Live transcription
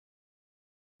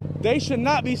they should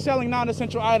not be selling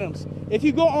non-essential items. If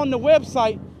you go on the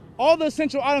website, all the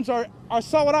essential items are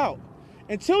sold out.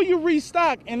 Until you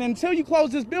restock and until you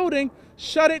close this building,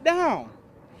 shut it down.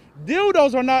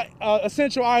 Dildos are not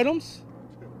essential items.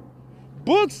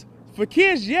 Books for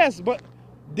kids, yes, but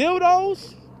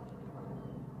dildos,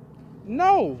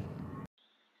 no.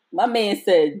 My man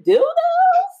said, dildos?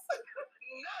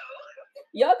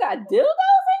 Y'all got dildos in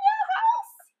your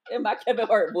house? In my Kevin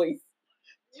Hart voice.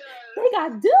 Yes. They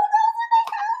got dildos in their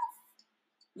house?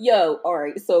 Yo, all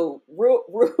right, so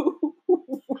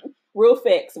real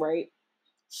facts, right?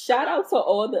 Shout out to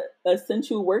all the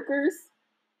essential workers.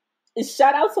 And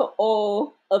shout out to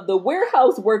all of the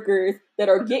warehouse workers that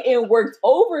are getting worked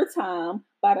overtime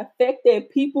by the fact that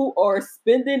people are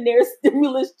spending their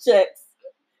stimulus checks,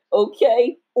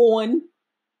 okay, on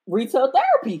retail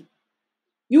therapy.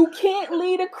 You can't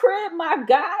leave the crib, my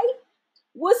guy.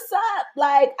 What's up?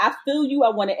 Like, I feel you. I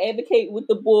want to advocate with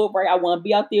the board, right? I want to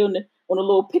be out there on a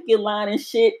little picket line and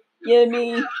shit. You know what I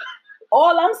mean?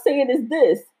 All I'm saying is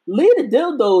this. Leave the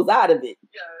dildos out of it.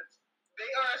 Yes.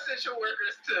 They are essential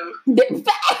workers too.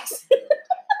 Facts.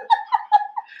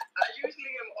 I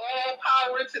usually am all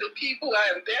power to the people. I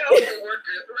am down for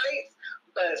workers' rights.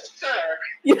 But sir,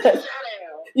 yes. Shut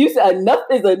down. You said enough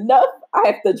is enough. I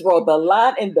have to draw the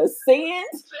line in the sand.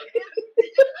 Sir,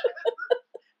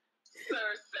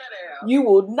 sit down. You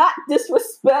will not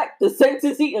disrespect the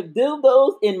sanctity of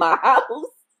dildos in my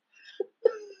house.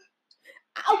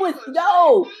 He was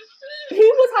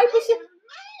hyping shit.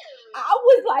 I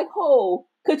was like, oh,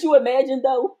 could you imagine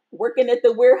though, working at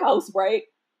the warehouse, right?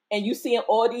 And you seeing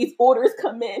all these orders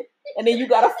come in, and then you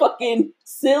got a fucking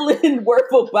ceiling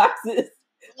worth of boxes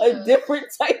of different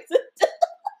types of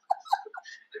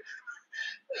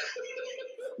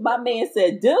My man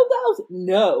said, dildos?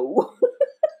 No.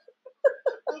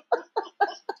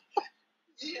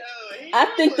 I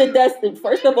think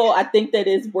first of all, I think that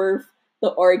is worth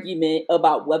the argument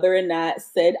about whether or not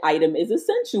said item is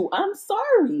essential. I'm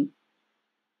sorry.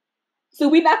 So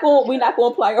we're not going to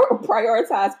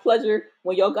prioritize pleasure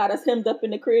when y'all got us hemmed up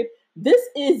in the crib. This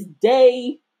is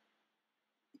day,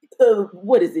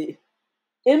 what is it?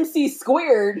 MC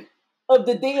squared of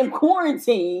the damn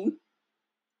quarantine.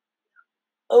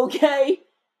 Okay?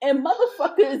 And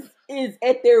motherfuckers is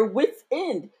at their wits'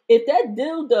 end. If that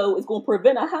dildo is going to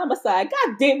prevent a homicide,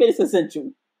 god damn it, it's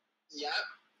essential. Yep.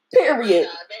 Period.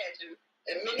 I imagine.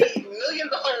 In many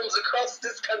millions of homes across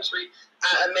this country,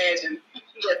 I imagine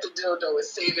that the dildo is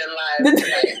saving lives.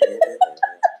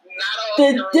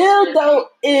 The dildo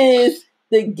is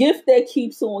the gift that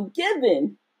keeps on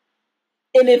giving.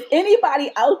 And if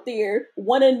anybody out there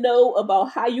want to know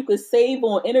about how you could save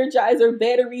on Energizer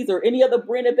batteries or any other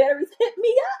brand of batteries, hit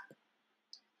me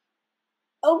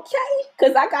up. Okay?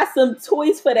 Because I got some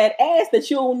toys for that ass that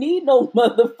you don't need no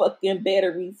motherfucking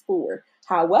batteries for.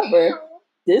 However,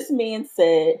 this man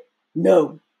said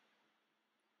no.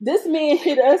 This man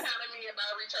hit us.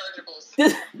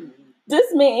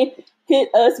 This man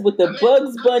hit us with the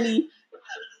Bugs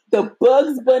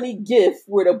Bunny gift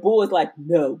where the boy is like,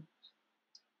 no.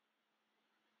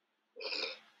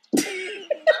 I said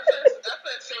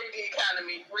save the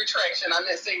economy. Retraction. I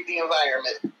meant save the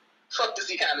environment. Fuck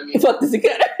this economy. Fuck this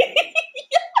economy.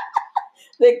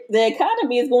 The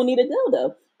economy is going to need a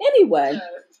dildo. Anyway. Yes.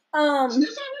 It's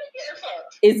already getting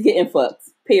fucked. It's getting fucked.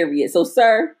 Period. So,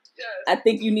 sir, yes. I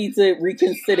think you need to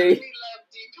reconsider.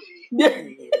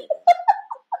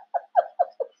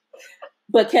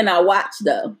 But can I watch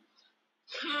though?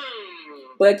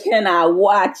 But can I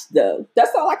watch though?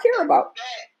 That's all I care about.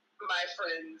 That, my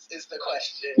friends, is the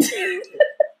question.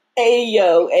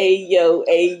 Ayo.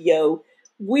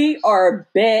 We are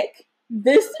back.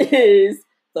 This is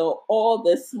the All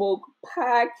the Smoke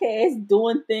podcast,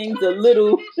 doing things a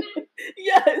little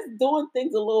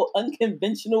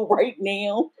unconventional right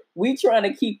now. We trying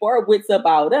to keep our wits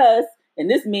about us, and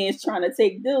this man's trying to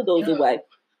take dildos away.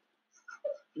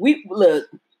 We look,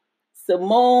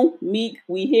 Simone, Meek,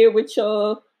 we here with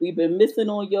y'all. We've been missing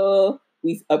on y'all.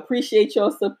 We appreciate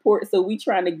y'all support, so we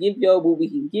trying to give y'all what we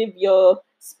can give y'all.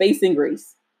 Space and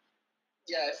grace.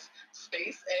 Yes,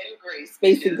 space and grace.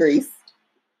 Space and grace.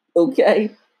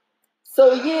 Okay.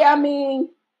 So yeah, I mean,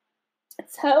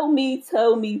 tell me,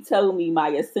 my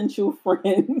essential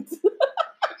friends.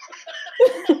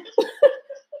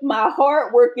 My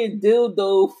hardworking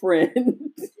dildo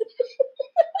friend.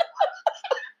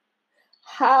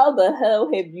 How the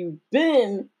hell have you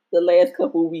been the last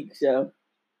couple of weeks, yo?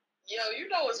 Yo, you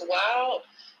know what's wild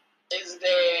is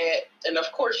that, and of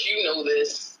course you know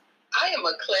this, I am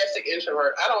a classic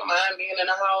introvert. I don't mind being in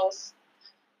a house.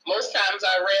 Most times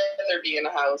I'd rather be in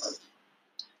a house.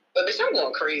 But bitch, I'm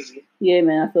going crazy. Yeah,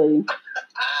 man, I feel you.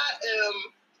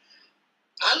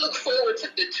 I look forward to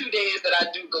the 2 days that I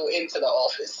do go into the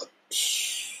office.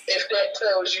 If that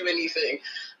tells you anything.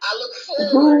 I look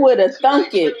forward Who would have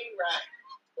thunk it?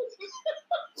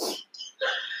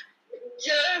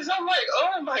 Yes, I'm like,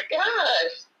 oh my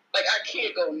gosh. Like, I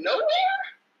can't go nowhere?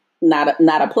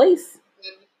 Not a place.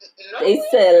 Nowhere? They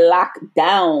said lock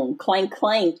down, clank,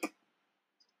 clank.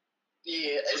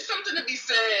 Yeah, it's something to be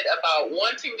said about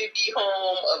wanting to be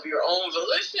home of your own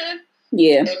volition.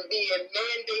 Yeah. And being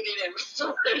mandated and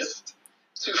forced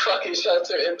to fucking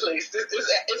shelter in place.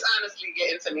 It's honestly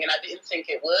getting to me, and I didn't think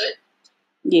it would.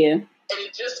 Yeah. And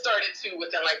it just started to,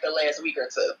 within like the last week or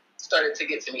two, started to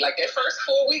get to me. Like that first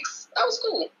 4 weeks, that was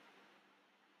cool.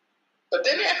 But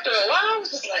then after a while, I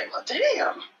was just like, well,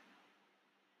 damn.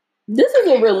 This is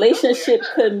a relationship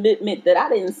commitment that I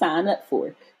didn't sign up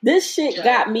for. This shit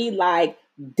got me like,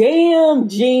 damn,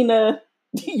 Gina,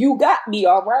 you got me,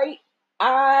 all right?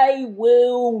 I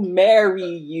will marry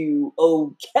you,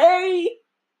 okay?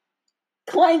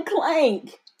 Clank,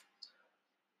 clank.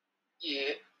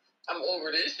 Yeah, I'm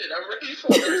over this shit. I'm ready for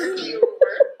it to be over.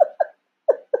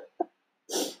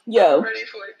 Yo. I'm ready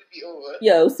for it to be over.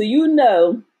 Yo, so you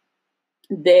know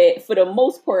that for the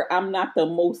most part, I'm not the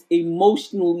most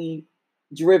emotionally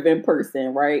driven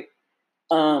person, right?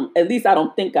 At least I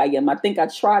don't think I am. I think I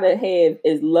try to have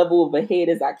as level of a head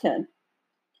as I can.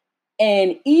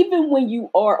 And even when you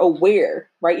are aware,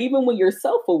 right? Even when you're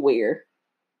self-aware,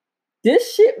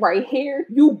 this shit right here,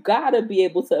 you gotta be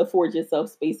able to afford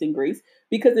yourself space and grace.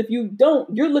 Because if you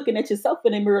don't, you're looking at yourself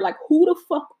in the mirror like, who the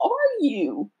fuck are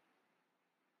you?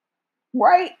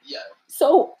 Right? Yeah.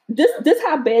 So this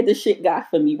how bad this shit got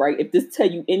for me, right? If this tell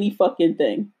you any fucking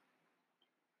thing.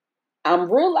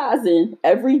 I'm realizing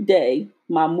every day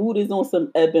my mood is on some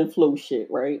ebb and flow shit,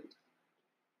 right?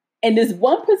 And this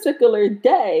one particular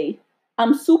day,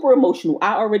 I'm super emotional.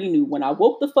 I already knew when I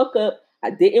woke the fuck up, I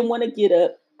didn't want to get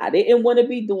up. I didn't want to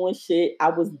be doing shit. I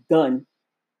was done,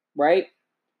 right?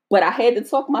 But I had to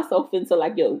talk myself into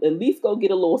like, yo, at least go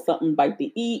get a little something bite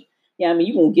to eat. Yeah, I mean,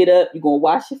 you're going to get up, you're going to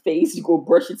wash your face, you're going to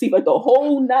brush your teeth, like the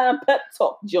whole 9 pep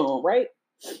talk, John, right?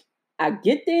 I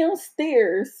get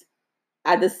downstairs.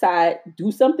 I decide,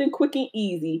 do something quick and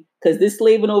easy, because this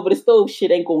slaving over the stove shit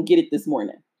ain't going to get it this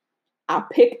morning. I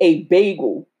pick a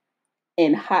bagel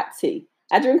and hot tea.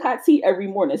 I drink hot tea every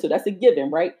morning, so that's a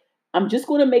given, right? I'm just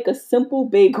going to make a simple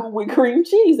bagel with cream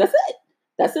cheese. That's it.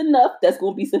 That's enough. That's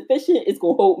going to be sufficient. It's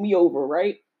going to hold me over,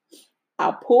 right?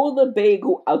 I pull the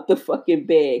bagel out the fucking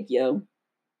bag, yo.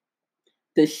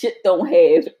 The shit don't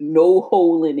have no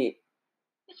hole in it.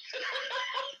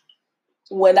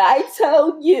 When I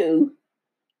tell you,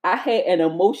 I had an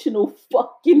emotional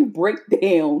fucking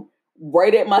breakdown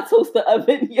right at my toaster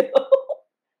oven, yo.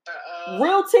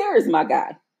 Real tears, my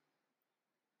guy.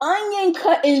 Onion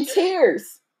cutting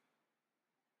tears.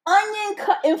 Onion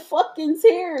cutting fucking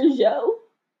tears, yo.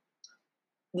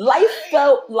 Life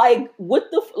felt like, what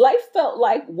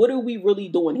are we really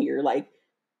doing here? Like,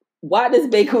 why does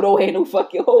bagel don't have no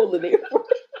fucking hole in there?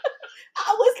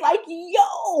 I was like,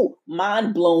 yo,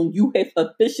 mind blown. You have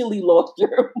officially lost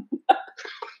your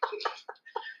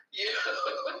Yeah.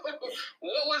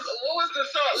 What was the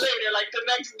thought later? Like the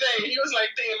next day, he was like,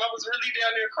 "Damn, I was really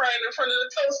down there crying in front of the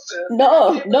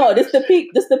toaster." No, this the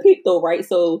peak. This the peak, though, right?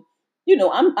 So, you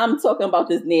know, I'm talking about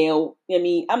this now. I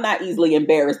mean, I'm not easily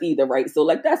embarrassed either, right? So,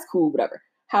 like, that's cool, whatever.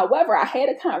 However, I had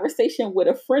a conversation with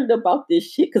a friend about this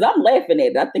shit because I'm laughing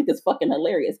at it. I think it's fucking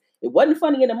hilarious. It wasn't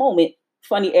funny in the moment,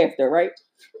 funny after, right?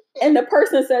 And the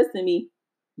person says to me,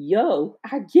 "Yo,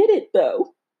 I get it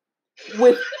though.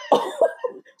 With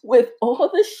all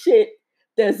the shit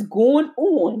that's going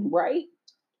on, right?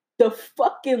 The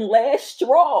fucking last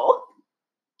straw."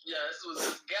 Yes, it was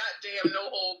this goddamn no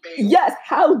hold baby. Yes,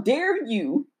 how dare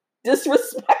you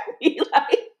disrespect me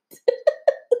like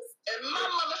in my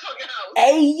motherfucking house?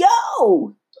 Hey,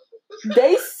 yo!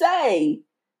 They say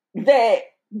that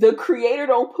the creator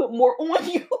don't put more on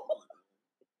you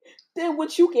than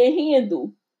what you can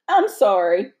handle. I'm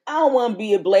sorry. I don't want to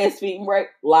be a blasphemer, right?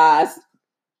 Lies.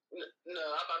 No,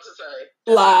 I'm about to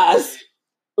say.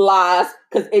 Lies.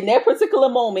 Because in that particular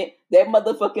moment, that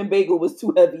motherfucking bagel was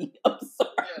too heavy. I'm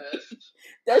sorry. Yes.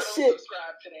 That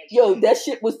shit. That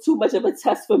shit was too much of a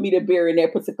test for me to bear in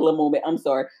that particular moment. I'm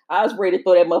sorry. I was ready to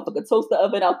throw that motherfucking toaster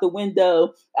oven out the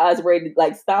window. I was ready to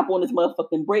like stomp on this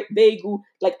motherfucking bagel.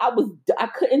 Like I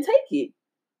couldn't take it.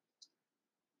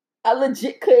 I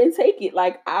legit couldn't take it.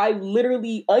 Like I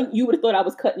literally, you would have thought I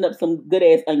was cutting up some good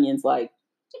ass onions, like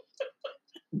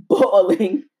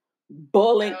boiling. I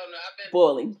don't know. I've been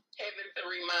boiling. having to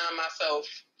remind myself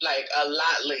like a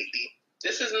lot lately.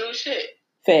 This is new shit.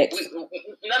 Facts.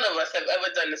 None of us have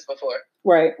ever done this before.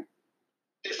 Right.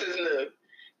 This is new.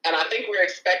 And I think we're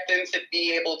expecting to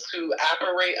be able to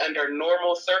operate under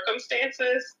normal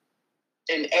circumstances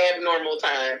in abnormal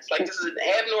times. Like, this is an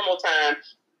abnormal time,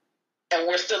 and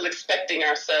we're still expecting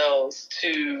ourselves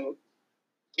to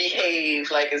behave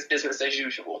like it's business as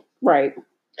usual. Right.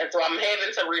 And so I'm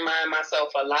having to remind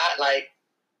myself a lot, like,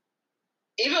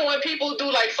 even when people do,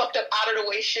 like, fucked up out of the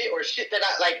way shit or shit that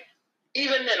I, like,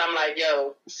 even then I'm like,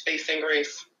 yo, space and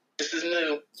grace. This is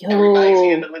new. Everybody's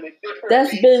handling it differently.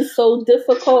 That's been so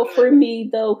difficult for me,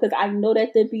 though, because I know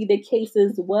that to be the case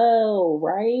as well,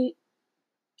 right?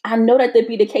 I know that to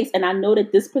be the case, and I know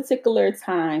that this particular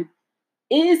time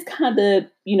is kind of,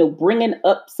 bringing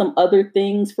up some other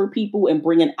things for people and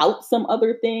bringing out some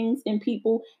other things in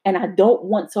people, and I don't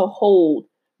want to hold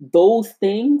those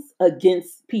things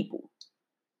against people,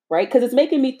 right? Because it's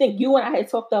making me think. You and I had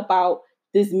talked about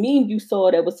this meme you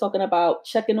saw that was talking about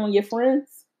checking on your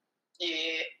friends.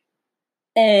 Yeah.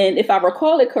 And if I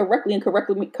recall it correctly, and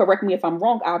correct me if I'm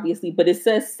wrong, obviously, but it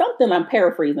says something, I'm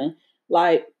paraphrasing,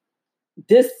 like,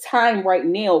 this time right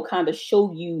now kind of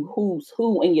show you who's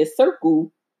who in your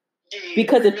circle. Yeah,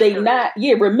 because if they not,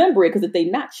 remember it, because if they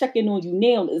not checking on you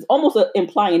now, it's almost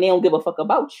implying they don't give a fuck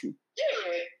about you.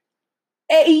 Yeah.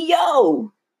 Hey,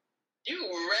 yo.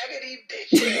 You raggedy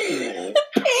bitch. Period.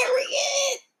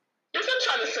 Bitch, I'm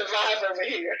trying to survive over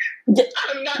here. Yeah.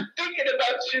 I'm not thinking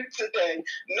about you today.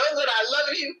 Know that I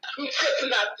love you. I'm just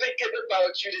not thinking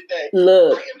about you today.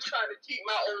 Look. I am trying to keep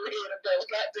my own head above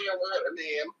goddamn water,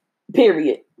 ma'am.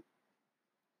 Period.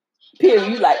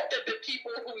 You like that the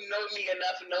people who know me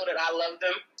enough know that I love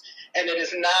them, and it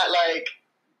is not like,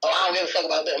 oh, I don't give a fuck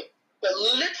about them. But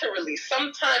literally,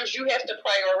 sometimes you have to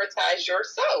prioritize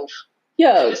yourself.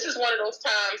 Yeah. And this is one of those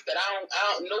times that I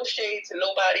don't no shade to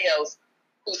nobody else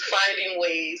who's finding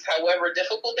ways, however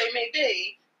difficult they may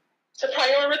be, to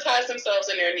prioritize themselves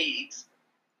and their needs.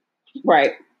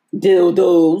 Right.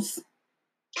 Dildos.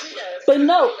 Yes. But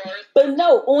no,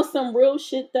 on some real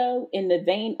shit though, in the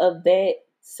vein of that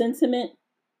sentiment,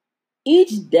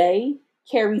 each day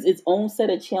carries its own set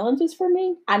of challenges for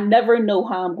me. I never know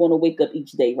how I'm going to wake up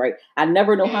each day, right? I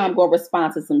never know how I'm going to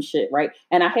respond to some shit, right?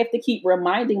 And I have to keep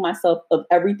reminding myself of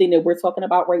everything that we're talking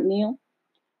about right now.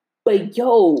 But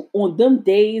yo, on them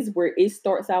days where it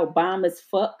starts out bomb as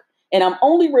fuck, and I'm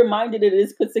only reminded of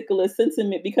this particular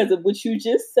sentiment because of what you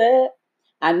just said.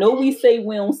 I know we say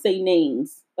we don't say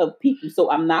names of people,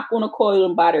 so I'm not going to call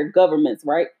them by their governments,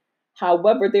 right?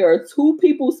 However, there are two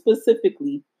people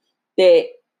specifically that,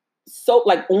 so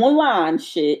like online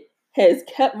shit, has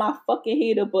kept my fucking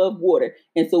head above water.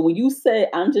 And so when you said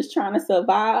I'm just trying to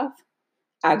survive,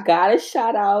 I gotta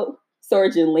shout out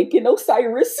Sergeant Lincoln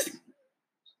Osiris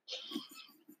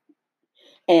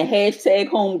and hashtag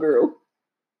homegirl.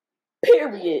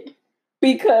 Period.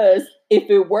 Because if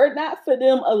it were not for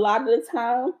them a lot of the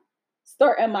time,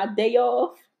 starting my day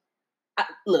off,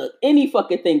 look, any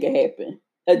fucking thing can happen.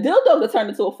 A dildo can turn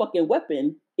into a fucking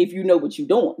weapon if you know what you're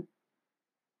doing.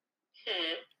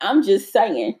 I'm just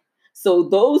saying. So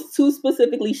those two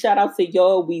specifically, shout out to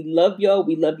y'all. We love y'all.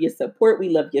 We love your support. We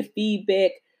love your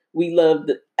feedback. We love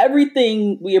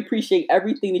everything. We appreciate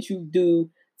everything that you do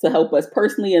to help us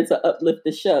personally and to uplift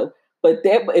the show. But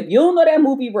if you don't know that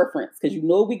movie reference, because you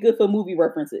know we good for movie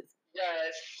references.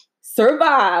 Yes.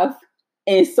 Survive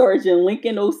and Sergeant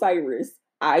Lincoln Osiris.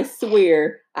 I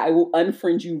swear I will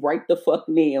unfriend you right the fuck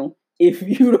now if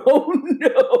you don't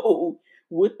know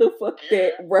what the fuck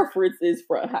that reference is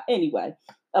from. Anyway,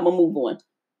 I'm gonna move on.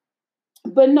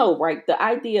 But no, right? The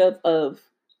idea of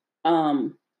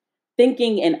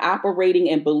thinking and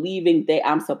operating and believing that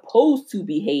I'm supposed to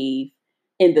behave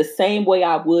in the same way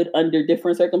I would under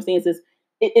different circumstances,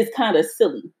 it's kind of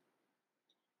silly.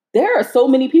 There are so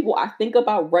many people I think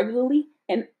about regularly,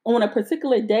 and on a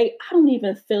particular day, I don't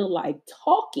even feel like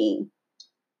talking,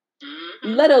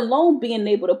 let alone being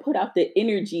able to put out the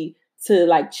energy to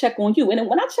like check on you. And then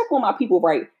when I check on my people,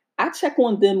 right, I check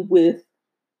on them with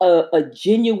a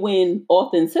genuine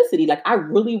authenticity. Like, I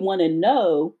really want to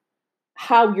know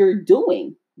how you're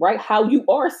doing, right? How you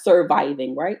are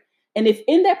surviving, right? And if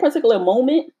in that particular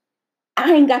moment,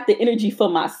 I ain't got the energy for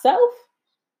myself,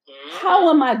 how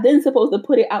am I then supposed to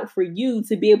put it out for you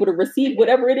to be able to receive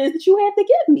whatever it is that you have to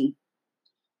give me?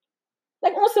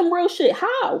 Like, on some real shit,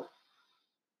 how?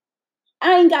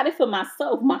 I ain't got it for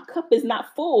myself. My cup is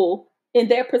not full in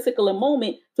that particular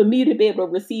moment for me to be able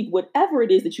to receive whatever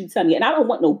it is that you tell me. And I don't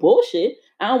want no bullshit.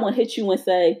 I don't want to hit you and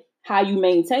say how you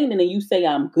maintain it and you say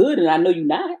I'm good and I know you're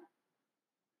not.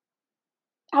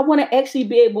 I want to actually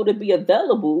be able to be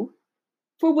available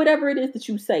for whatever it is that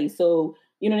you say. So,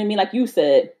 you know what I mean? Like you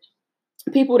said,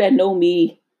 people that know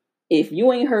me, if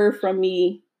you ain't heard from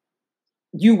me,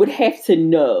 you would have to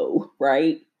know,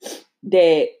 right,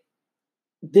 that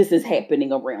this is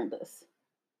happening around us,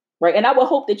 right? And I would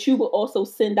hope that you would also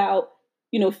send out,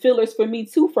 fillers for me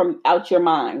too from out your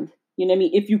mind. You know what I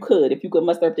mean? If you could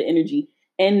muster up the energy,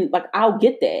 and like I'll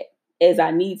get that as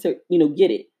I need to,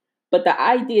 get it. But the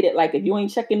idea that like if you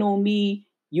ain't checking on me,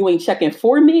 you ain't checking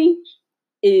for me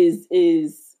is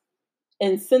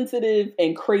insensitive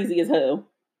and crazy as hell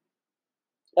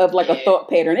of like a thought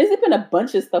pattern. There's been a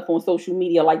bunch of stuff on social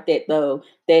media like that though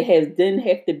that has then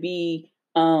have to be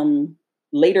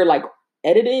later like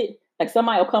edited. Like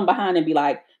somebody will come behind and be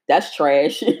like, "That's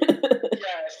trash." Yes.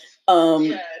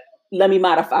 Yes. Let me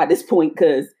modify this point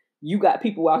because you got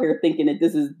people out here thinking that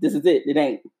this is it. It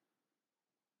ain't.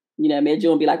 You know what I mean?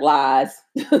 You'll be like lies.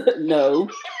 No.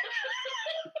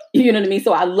 You know what I mean?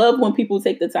 So I love when people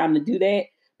take the time to do that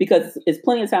because it's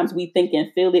plenty of times we think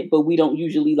and feel it, but we don't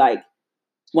usually like,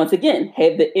 once again,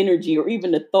 have the energy or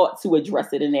even the thought to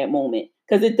address it in that moment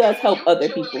because it does help other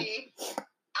people.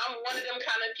 I'm one of them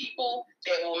kind of people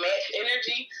that will match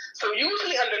energy. So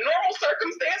usually under normal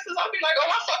circumstances, I'll be like, oh,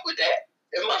 I fuck with that.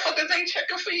 If motherfuckers ain't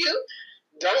checking for you,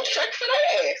 don't check for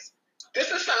their ass.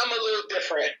 This is something a little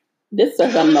different. This is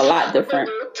something a lot different.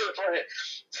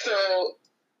 So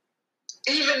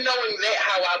even knowing that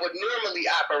how I would normally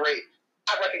operate,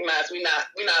 I recognize we're not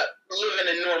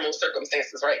living in normal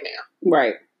circumstances right now.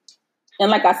 Right.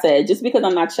 And like I said, just because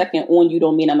I'm not checking on you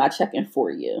don't mean I'm not checking for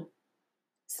you.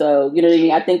 So, you know what I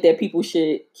mean? I think that people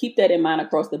should keep that in mind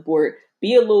across the board.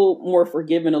 Be a little more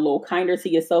forgiving, a little kinder to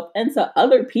yourself and to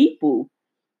other people.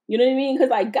 You know what I mean?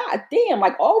 Because like, God damn,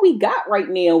 like all we got right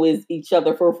now is each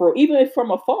other for even from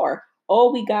afar.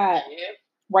 All we got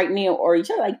right now are each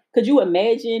other. Like, could you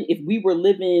imagine if we were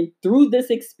living through this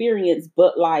experience,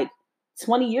 but like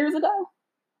 20 years ago?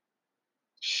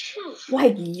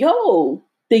 Like, yo,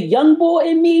 the young boy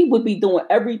in me would be doing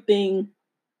everything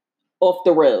off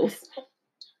the rails.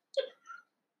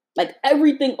 Like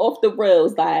everything off the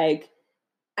rails. Like,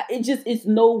 it's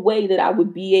no way that I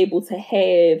would be able to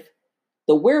have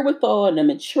the wherewithal and the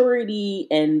maturity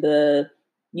and the,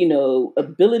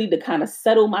 ability to kind of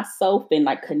settle myself and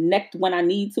like connect when I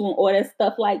need to and all that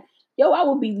stuff. Like, yo, I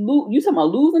would be, you talking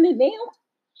about losing it now?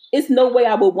 It's no way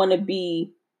I would want to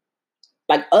be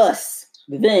like us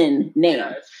then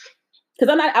now.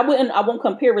 Because I won't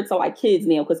compare it to like kids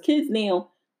now. Because kids now,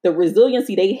 the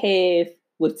resiliency they have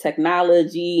with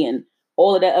technology and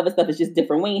all of that other stuff is just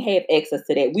different. We ain't have access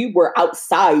to that. We were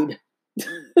outside.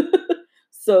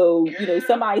 So,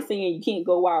 somebody saying you can't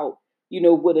go out,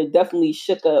 would have definitely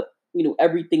shook up,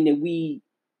 everything that we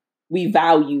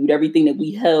valued, everything that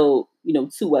we held,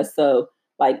 to us. So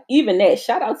like even that,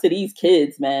 shout out to these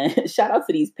kids, man. Shout out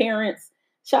to these parents.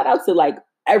 Shout out to like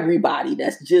everybody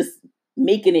that's just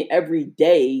making it every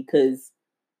day. Cause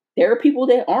there are people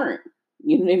that aren't,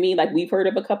 you know what I mean? Like we've heard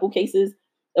of a couple cases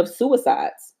of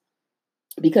suicides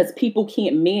because people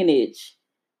can't manage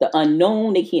the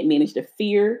unknown. They can't manage the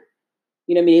fear.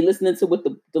 You know what I mean? They're listening to what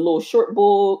the little short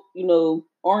bull,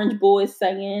 orange boy is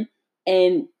saying,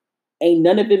 and ain't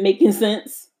none of it making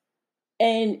sense.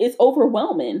 And it's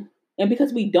overwhelming. And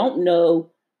because we don't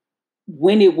know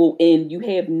when it will end, you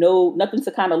have nothing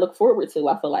to kind of look forward to,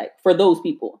 I feel like, for those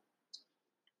people.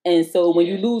 And so when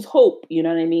you lose hope, you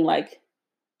know what I mean? Like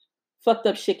fucked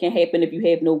up shit can happen if you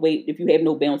have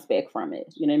no bounce back from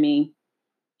it. You know what I mean?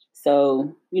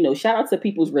 So, shout out to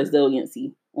people's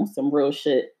resiliency on some real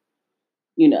shit,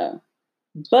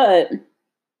 But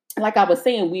like I was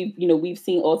saying, we've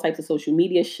seen all types of social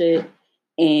media shit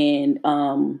and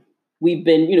we've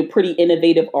been, pretty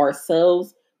innovative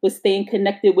ourselves with staying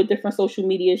connected with different social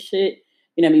media shit.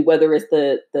 You know what I mean? Whether it's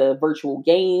the virtual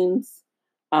games,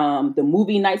 the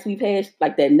movie nights we've had,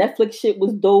 like that Netflix shit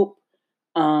was dope.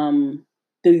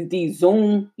 The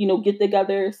Zoom,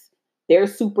 get-togethers, they're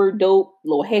super dope.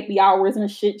 Little happy hours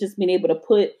and shit. Just being able to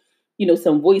put,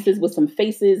 some voices with some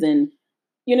faces and,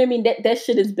 you know what I mean? That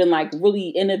shit has been like really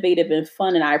innovative and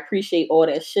fun, and I appreciate all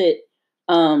that shit.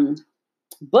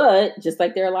 But just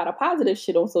like there are a lot of positive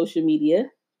shit on social media,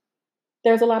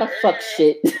 there's a lot of fuck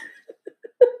shit.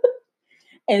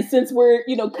 And since we're,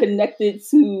 connected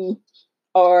to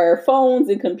our phones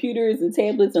and computers and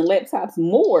tablets and laptops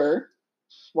more,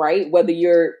 right? Whether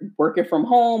you're working from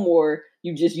home or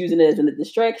you just using it as a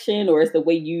distraction or it's the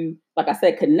way you, like I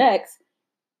said, connects,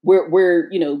 we're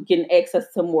getting access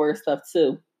to more stuff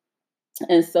too.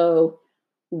 And so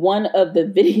one of the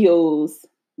videos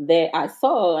that I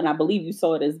saw, and I believe you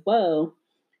saw it as well,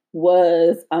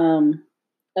 was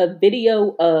a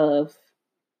video of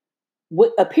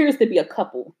what appears to be a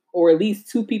couple, or at least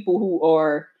two people who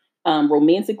are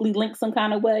romantically linked some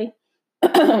kind of way.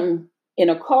 In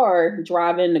a car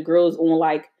driving, the girl's on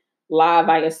like live,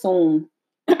 I assume,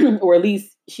 or at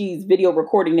least she's video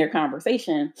recording their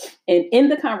conversation. And in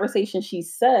the conversation, she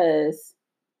says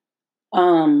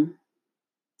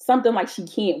something like she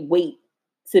can't wait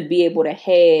to be able to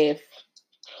have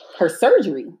her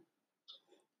surgery.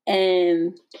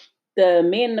 And the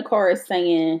man in the car is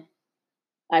saying,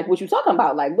 like, what you talking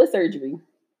about? Like, what surgery?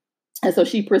 And so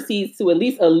she proceeds to at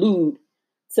least allude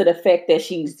to the fact that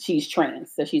she's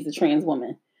trans, that she's a trans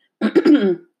woman.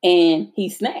 And he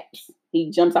snaps.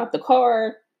 He jumps out the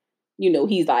car.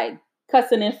 He's like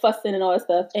cussing and fussing and all that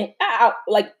stuff. And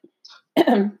like,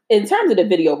 in terms of the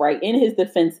video, right, in his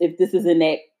defense, if this is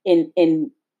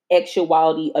in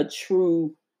actuality a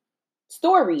true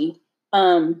story,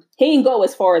 he didn't go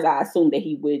as far as I assumed that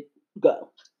he would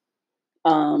go.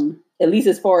 At least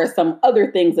as far as some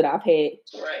other things that I've had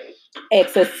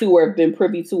access to or have been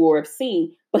privy to or have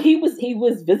seen. But he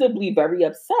was visibly very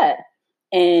upset.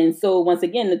 And so once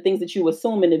again, the things that you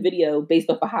assume in the video based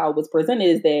off of how it was presented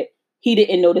is that he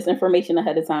didn't know this information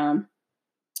ahead of time.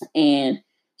 And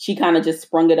she kind of just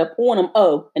sprung it up on him.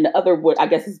 Oh, and the other, what I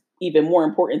guess is even more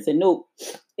important to note,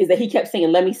 is that he kept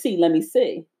saying, let me see, let me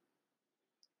see.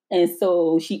 And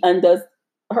so she undoes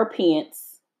her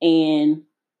pants and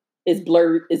it's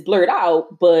blurred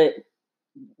out, but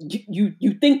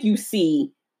you think you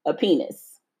see a penis.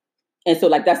 And so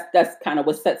like that's kind of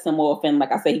what sets him off. And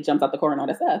like I said, he jumps out the car and all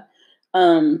that stuff.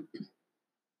 And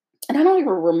I don't even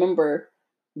remember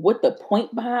what the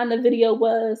point behind the video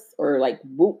was, or like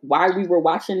why we were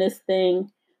watching this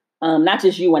thing. Not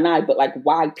just you and I, but like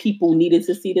why people needed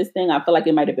to see this thing. I feel like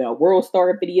it might have been a World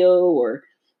Star video or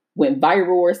went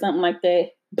viral or something like that.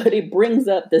 But it brings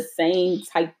up the same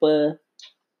type of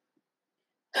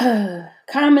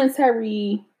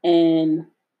commentary and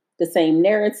the same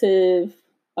narrative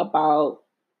about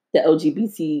the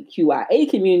LGBTQIA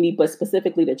community, but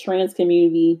specifically the trans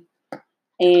community.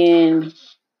 And,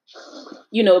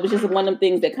 it was just one of them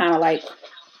things that kind of like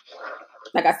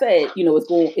I said,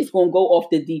 it's going to go off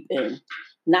the deep end.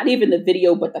 Not even the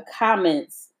video, but the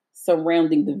comments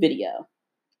surrounding the video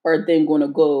are then going to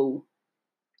go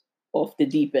off the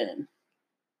deep end.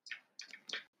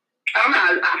 I don't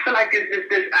know. I feel like it's just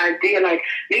this idea, like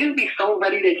niggas be so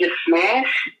ready to just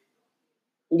smash.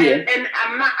 Yeah. And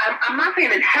I'm not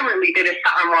saying inherently that there's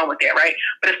something wrong with that, right?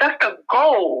 But if that's the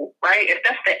goal, right? If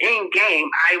that's the end game,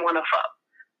 I want to fuck.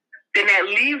 Then that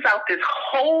leaves out this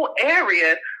whole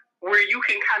area where you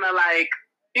can kind of like,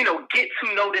 get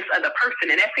to know this other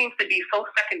person. And that seems to be so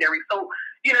secondary. So,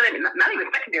 not even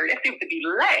secondary, that seems to be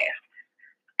last.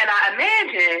 And I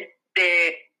imagine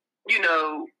that,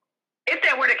 if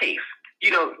that were the case,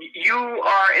 you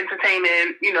are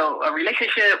entertaining, a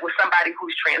relationship with somebody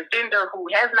who's transgender, who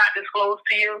has not disclosed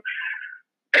to you.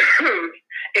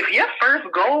 If your first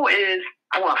goal is,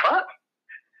 I want to fuck,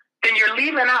 then you're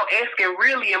leaving out asking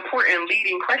really important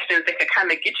leading questions that could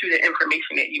kind of get you the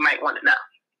information that you might want to know.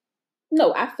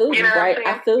 No, I feel you, right?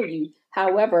 I feel you.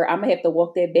 However, I'm going to have to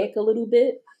walk that back a little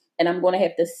bit. And I'm going to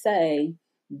have to say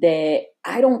that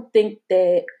I don't think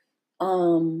that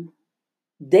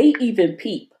they even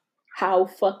peep how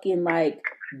fucking like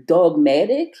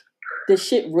dogmatic the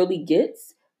shit really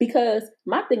gets. Because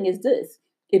my thing is this: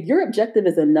 if your objective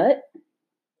is a nut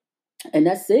and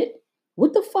that's it,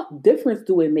 what the fuck difference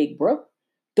do it make, bro?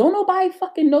 Don't nobody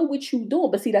fucking know what you doing.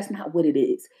 But see, that's not what it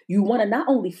is. You want to not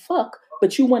only fuck,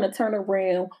 but you want to turn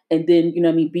around and then,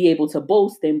 be able to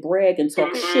boast and brag and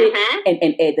talk shit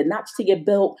and add the notch to your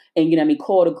belt and,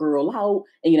 call the girl out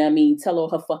and, tell all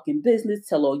her fucking business,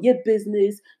 tell all your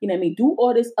business, do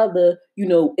all this other,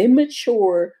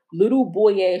 immature little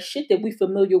boy ass shit that we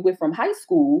familiar with from high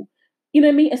school,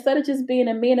 instead of just being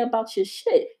a man about your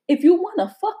shit. If you want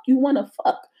to fuck, you want to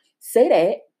fuck. Say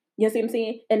that. You see what I'm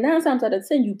saying? And 9 times out of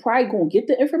 10, you probably gonna get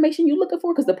the information you're looking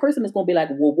for because the person is gonna be like,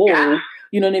 whoa, yeah.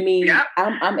 You know what I mean? Yeah.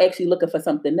 I'm actually looking for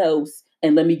something else,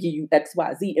 and let me give you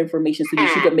XYZ information so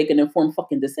that you can make an informed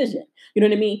fucking decision. You know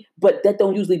what I mean? But that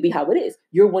don't usually be how it is.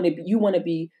 You want to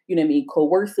be,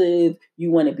 coercive.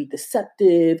 You want to be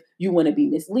deceptive. You want to be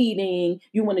misleading.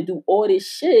 You want to do all this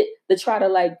shit to try to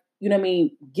like,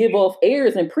 give off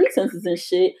airs and pretenses and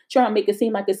shit, try to make it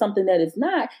seem like it's something that it's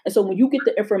not. And so when you get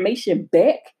the information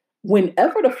back,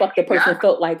 whenever the fuck the person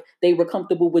felt like they were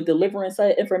comfortable with delivering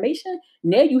such information,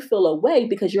 now you feel away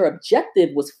because your objective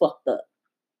was fucked up.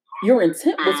 Your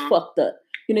intent was fucked up.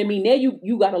 You know what I mean? Now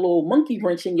you got a little monkey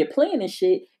wrench in your plan and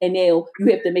shit, and now you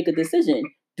have to make a decision.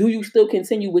 Do you still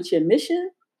continue with your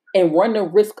mission and run the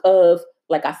risk of,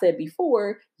 like I said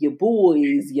before, your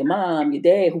boys, your mom, your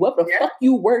dad, whoever the fuck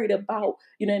you worried about,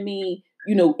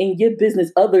 in your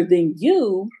business other than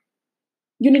you.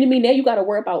 You know what I mean? Now you got to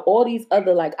worry about all these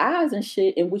other like eyes and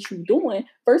shit and what you doing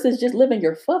versus just living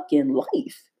your fucking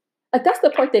life. Like that's the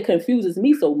part that confuses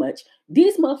me so much.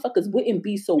 These motherfuckers wouldn't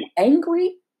be so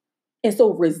angry and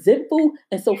so resentful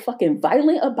and so fucking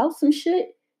violent about some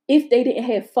shit if they didn't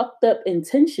have fucked up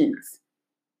intentions.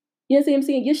 You know what I'm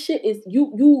saying? Your shit is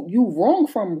you wrong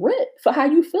from rip for how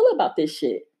you feel about this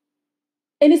shit.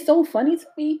 And it's so funny to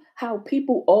me how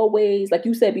people always, like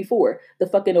you said before, the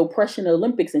fucking oppression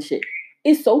Olympics and shit.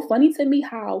 It's so funny to me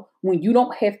how when you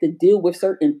don't have to deal with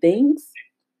certain things,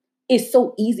 it's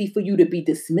so easy for you to be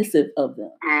dismissive of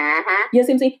them. Mm-hmm. You know what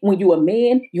I'm saying? When you're a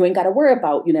man, you ain't got to worry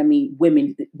about,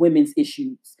 women's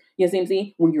issues. You know what I'm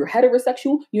saying? When you're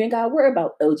heterosexual, you ain't got to worry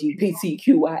about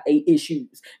LGBTQIA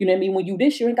issues. You know what I mean? When you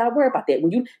this, you ain't got to worry about that.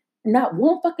 When you, not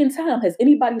one fucking time has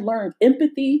anybody learned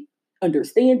empathy,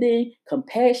 understanding,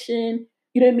 compassion.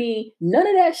 You know what I mean? None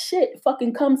of that shit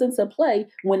fucking comes into play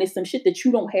when it's some shit that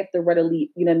you don't have to readily,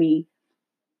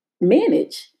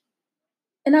 manage.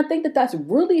 And I think that that's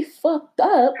really fucked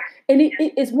up. And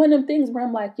it's one of them things where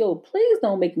I'm like, yo, please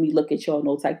don't make me look at y'all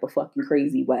no type of fucking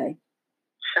crazy way.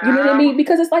 You know what I mean?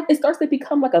 Because it's like, it starts to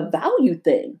become like a value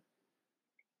thing.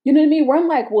 You know what I mean? Where I'm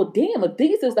like, well, damn, if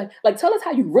these is like tell us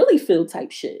how you really feel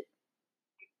type shit.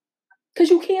 Because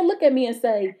you can't look at me and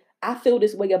say, I feel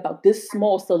this way about this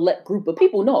small select group of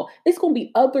people. No, it's going to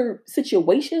be other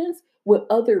situations with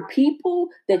other people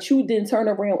that you then turn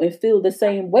around and feel the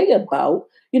same way about,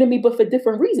 you know what I mean? But for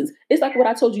different reasons. It's like what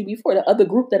I told you before, the other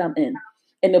group that I'm in.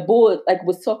 And the boy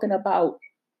was talking about,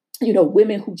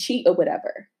 women who cheat or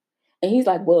whatever. And he's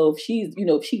like, well, if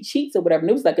she cheats or whatever, and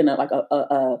it was like in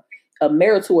a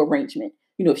marital arrangement.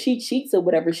 If she cheats or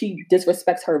whatever, she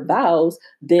disrespects her vows,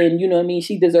 then,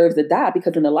 she deserves to die,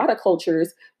 because in a lot of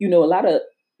cultures, a lot of,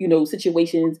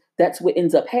 situations, that's what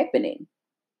ends up happening.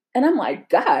 And I'm like,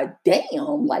 God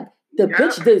damn, like the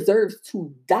bitch deserves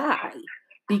to die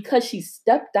because she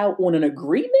stepped out on an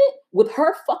agreement with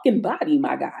her fucking body,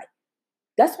 my guy.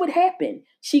 That's what happened.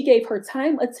 She gave her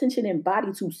time, attention, and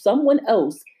body to someone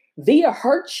else via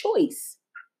her choice.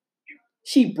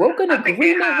 She broke an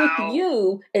agreement with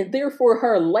you, and therefore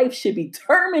her life should be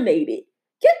terminated.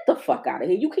 Get the fuck out of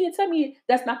here. You can't tell me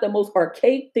that's not the most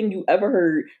archaic thing you ever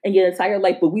heard in your entire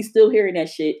life, but we still hearing that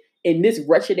shit in this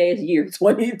wretched ass year,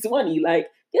 2020. Like,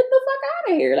 get the fuck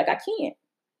out of here. Like, I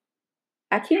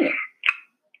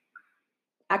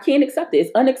can't accept it. It's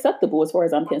unacceptable as far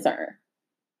as I'm concerned.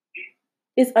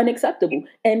 It's unacceptable.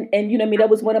 And that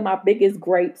was one of my biggest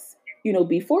gripes,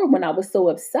 before, when I was so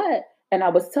upset. And I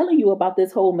was telling you about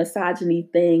this whole misogyny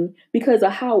thing because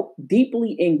of how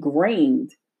deeply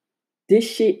ingrained this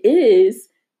shit is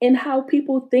in how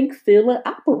people think, feel, and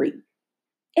operate.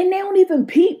 And they don't even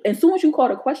peep. As soon as you call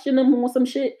to question them on some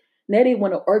shit, now they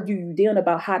want to argue you down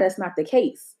about how that's not the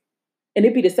case. And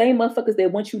it'd be the same motherfuckers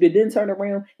that want you to then turn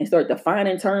around and start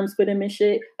defining terms for them and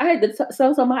shit. I had to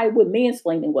tell somebody what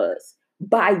mansplaining was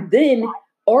by then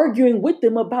arguing with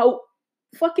them about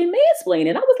fucking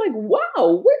mansplaining. I was like,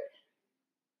 wow,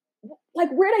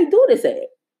 where they do this at?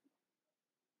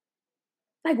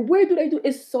 Like, where do they do?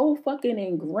 It's so fucking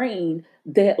ingrained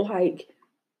that, like,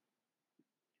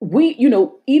 we,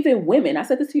 even women, I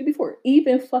said this to you before,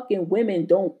 even fucking women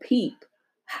don't peep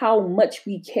how much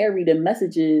we carry the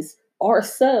messages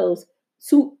ourselves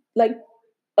to, like,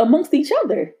 amongst each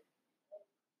other.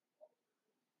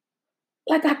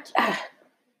 Like, I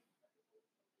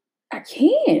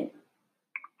can't.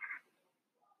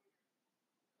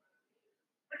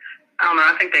 I don't know.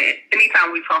 I think that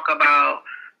anytime we talk about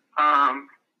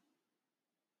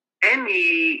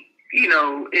any,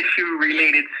 issue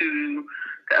related to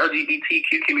the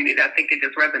LGBTQ community, I think it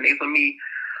just resonates with me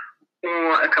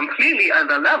on a completely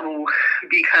other level,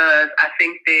 because I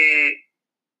think that,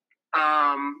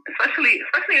 especially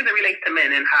as it relates to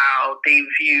men and how they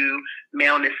view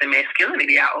maleness and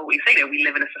masculinity, I always say that we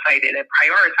live in a society that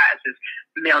prioritizes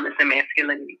maleness and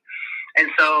masculinity. And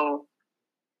so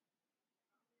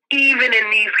even in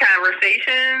these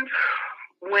conversations,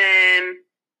 when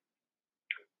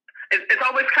it's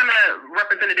always kind of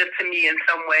representative to me in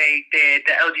some way that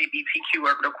the LGBTQ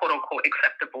are the quote unquote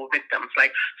acceptable victims.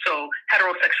 Like, so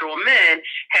heterosexual men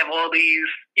have all these,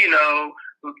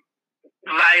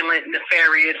 violent,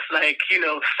 nefarious,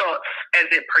 thoughts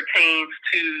as it pertains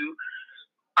to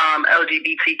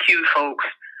LGBTQ folks,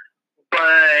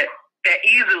 but that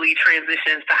easily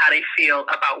transitions to how they feel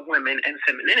about women and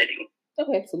femininity.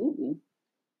 Oh, absolutely.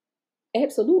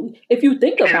 Absolutely. If you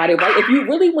think about it, right, if you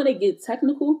really want to get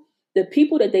technical, the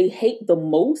people that they hate the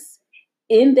most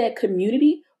in that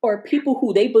community are people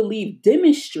who they believe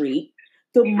demonstrate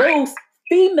the most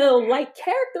female-like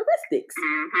characteristics.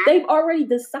 Mm-hmm. They've already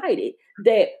decided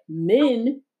that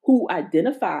men who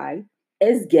identify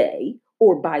as gay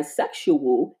or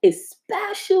bisexual,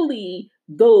 especially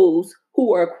those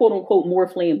who are quote unquote more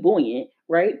flamboyant,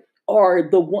 right, are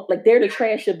the one, like they're the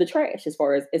trash of the trash as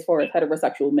far as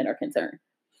heterosexual men are concerned.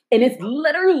 And it's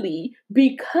literally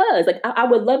because, like, I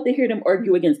would love to hear them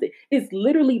argue against it. It's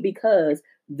literally because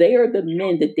they are the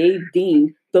men that they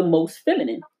deem the most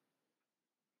feminine.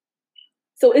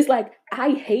 So it's like, I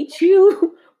hate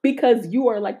you because you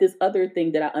are like this other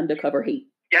thing that I undercover hate.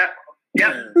 Yeah.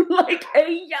 Yeah. Like,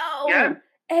 hey, yo. Yeah.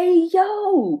 Hey,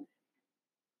 yo.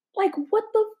 Like, what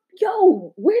the,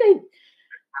 yo,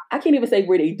 I can't even say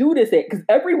where they do this at, because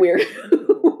everywhere,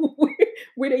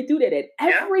 where they do that at,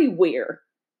 everywhere.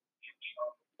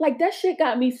 Like, that shit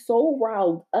got me so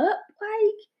riled up.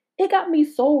 Like, it got me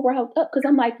so riled up because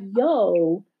I'm like,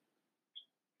 yo,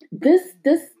 this,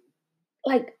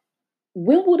 like,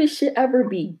 when will this shit ever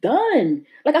be done?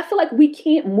 Like, I feel like we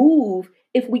can't move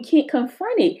if we can't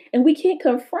confront it. And we can't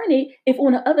confront it if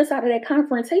on the other side of that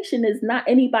confrontation is not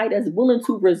anybody that's willing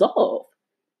to resolve.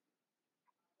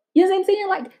 You know what I'm saying?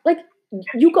 Like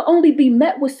you can only be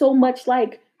met with so much,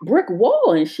 like, brick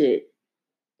wall and shit.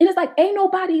 And it's like, ain't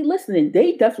nobody listening.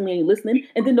 They definitely ain't listening.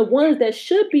 And then the ones that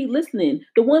should be listening,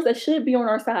 the ones that should be on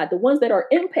our side, the ones that are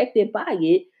impacted by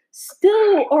it,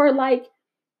 still are like,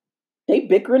 they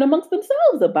bickering amongst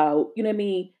themselves about, you know what I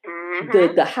mean?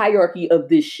 Mm-hmm. The hierarchy of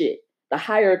this shit, the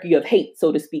hierarchy of hate,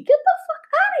 so to speak. Get the fuck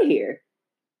out of here.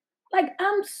 Like,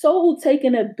 I'm so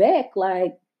taken aback.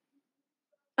 Like,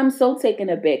 I'm so taken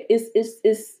aback. It's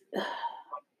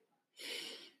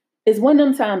one of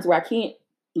them times where I can't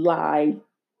lie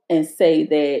and say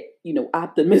that, you know,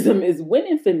 optimism is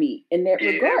winning for me in that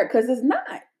regard, because it's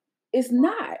not. It's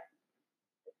not.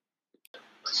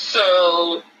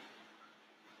 So,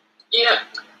 yeah,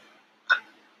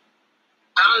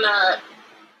 I'm not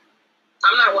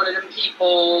one of them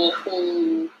people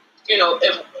who, you know,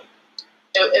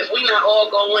 if we not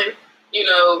all going, you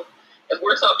know, if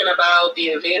we're talking about the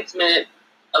advancement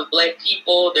of Black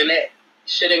people, then that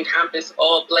should encompass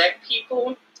all Black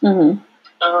people,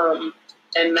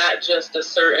 and not just a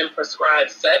certain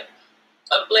prescribed set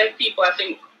of Black people. I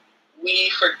think we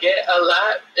forget a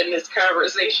lot in this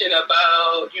conversation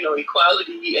about, you know,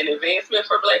 equality and advancement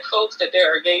for Black folks, that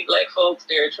there are gay Black folks,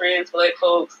 there are trans Black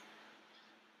folks,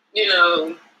 you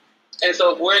know. And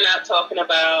so if we're not talking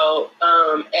about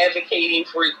advocating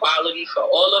for equality for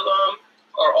all of them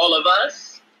or all of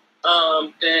us,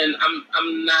 then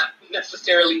I'm not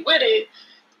necessarily with it.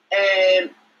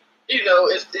 And, you know,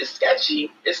 it's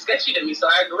sketchy. It's sketchy to me. So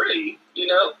I agree, you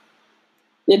know.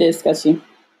 It is sketchy.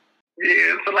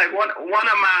 Yeah, so like one of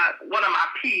my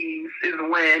peeves is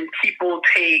when people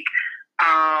take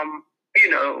you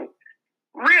know,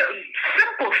 real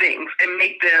simple things and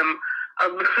make them a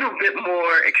little bit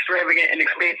more extravagant and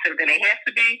expensive than they have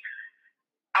to be.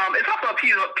 It's also a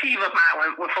peeve of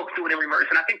mine when folks do it in reverse,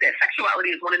 and I think that sexuality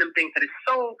is one of them things that is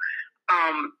so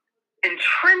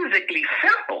intrinsically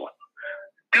simple.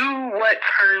 Do what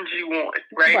turns you on,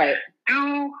 right?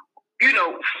 Do, you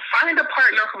know, find a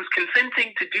partner who's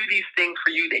consenting to do these things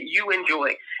for you that you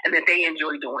enjoy and that they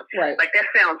enjoy doing. Right. Like, that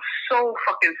sounds so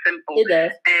fucking simple. It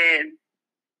does. And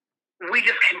we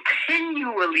just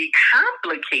continually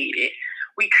complicate it.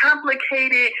 We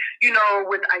complicate it, you know,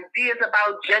 with ideas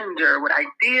about gender, with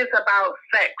ideas about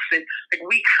sex. And like,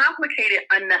 we complicate it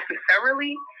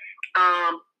unnecessarily.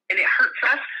 And it hurts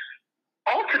us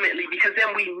ultimately, because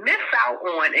then we miss out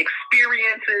on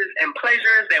experiences and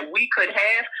pleasures that we could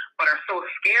have but are so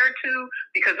scared to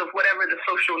because of whatever the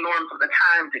social norms of the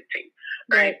time dictate,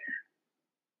 right?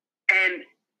 And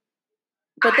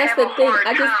but that's the thing.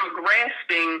 I just have a hard time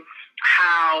grasping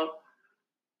how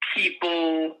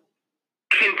people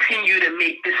continue to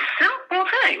make this simple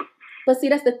thing. But see,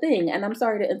 that's the thing, and I'm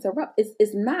sorry to interrupt.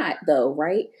 It's not, though,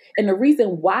 right? And the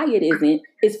reason why it isn't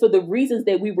is for the reasons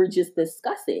that we were just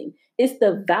discussing. It's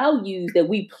the values that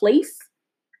we place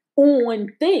on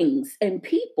things and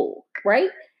people, right?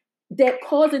 That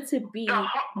cause it to be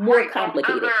more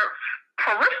complicated. Other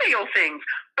peripheral things,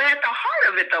 but at the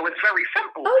heart of it, though, it's very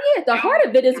simple. Oh yeah, the heart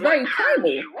of it is very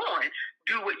primal.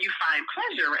 Do what you find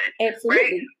pleasure in. Absolutely.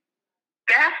 Right?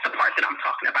 That's the part that I'm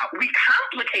talking about. We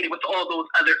complicate it with all those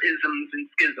other isms and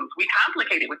schisms. We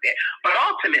complicate it with that. But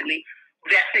ultimately,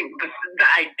 that thing, the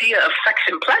idea of sex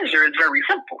and pleasure is very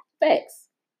simple. Facts.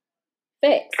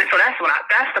 And so that's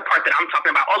the part that I'm talking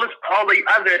about. All the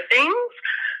other things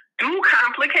do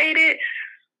complicate it,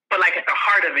 but like at the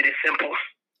heart of it is simple.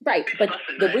 Right. But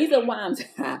the reason why I'm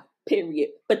period.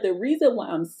 But the reason why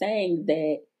I'm saying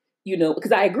that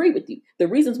because I agree with you. The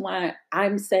reasons why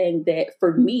I'm saying that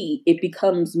for me, it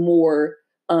becomes more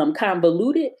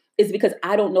convoluted is because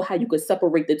I don't know how you could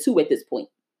separate the two at this point.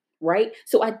 Right.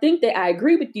 So I think that I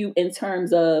agree with you in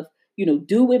terms of,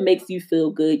 do what makes you feel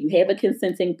good. You have a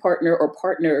consenting partner or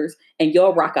partners and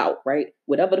y'all rock out, right?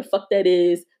 Whatever the fuck that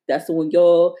is, that's when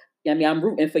y'all, I'm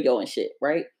rooting for y'all and shit,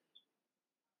 right?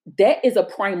 That is a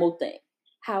primal thing.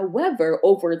 However,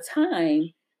 over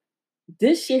time,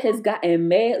 this shit has gotten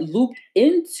mad looped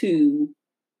into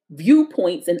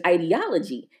viewpoints and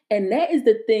ideology. And that is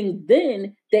the thing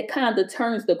then that kind of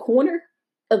turns the corner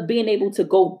of being able to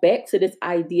go back to this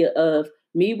idea of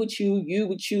me with you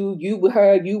with you with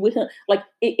her, you with him. Like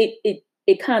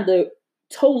it kind of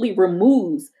totally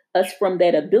removes us from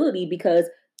that ability because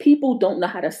people don't know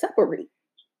how to separate.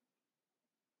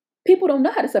 People don't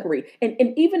know how to separate. And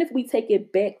even if we take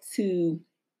it back to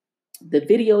the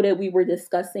video that we were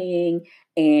discussing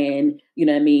and,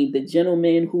 the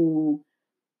gentleman who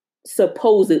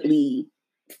supposedly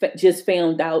just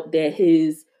found out that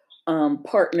his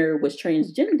partner was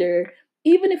transgender,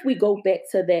 even if we go back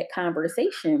to that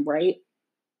conversation, right,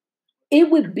 it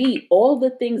would be all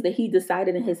the things that he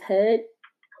decided in his head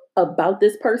about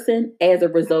this person as a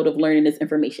result of learning this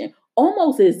information,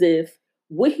 almost as if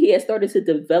what he had started to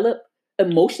develop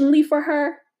emotionally for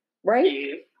her, right,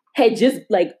 had just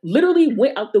like literally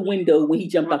went out the window when he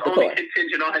jumped out the car.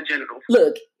 Contingent on her genitals.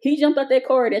 Look, he jumped out that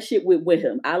car, that shit went with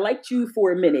him. I liked you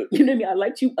for a minute. You know what I mean? I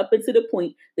liked you up until the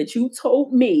point that you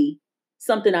told me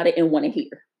something I didn't want to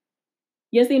hear.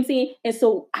 You know what I'm saying? And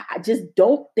so I just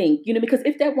don't think, because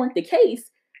if that weren't the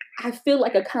case, I feel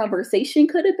like a conversation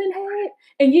could have been had.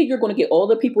 And yeah, you're going to get all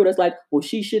the people that's like, well,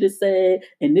 she should have said,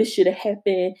 and this should have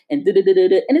happened, and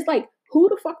da-da-da-da-da. And it's like, who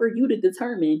the fuck are you to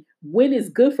determine when it's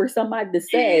good for somebody to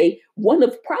say one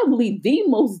of probably the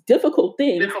most difficult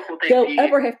things they'll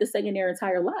ever have to say in their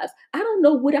entire lives? I don't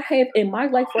know what I have in my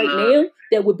life right now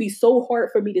that would be so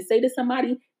hard for me to say to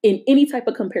somebody in any type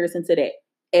of comparison to that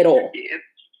at all. Yeah.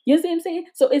 You know what I'm saying?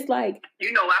 So it's like...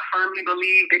 I firmly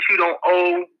believe that you don't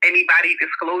owe anybody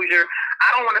disclosure.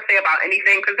 I don't want to say about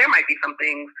anything because there might be some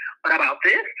things, but about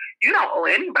this, you don't owe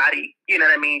anybody,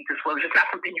 disclosure. It's not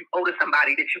something you owe to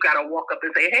somebody that you got to walk up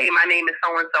and say, hey, my name is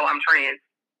so-and-so, I'm trans.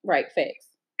 Right, facts.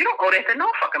 You don't owe that to no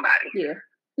fucking body. Yeah.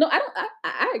 No, I don't.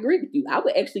 I agree with you. I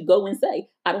would actually go and say,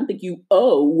 I don't think you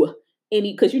owe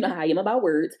any, because you know how I am about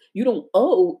words. You don't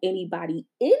owe anybody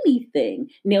anything.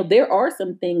 Now, there are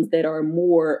some things that are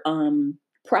more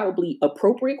probably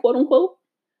appropriate, quote unquote,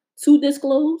 to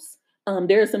disclose.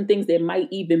 There are some things that might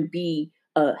even be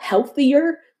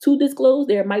healthier to disclose.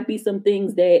 There might be some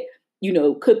things that,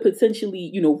 could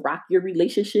potentially, rock your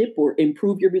relationship or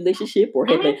improve your relationship or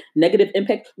have a negative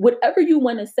impact. Whatever you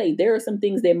want to say, there are some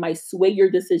things that might sway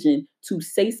your decision to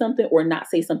say something or not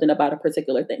say something about a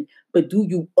particular thing. But do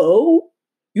you owe?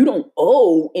 You don't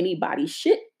owe anybody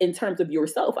shit in terms of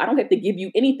yourself. I don't have to give you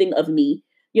anything of me.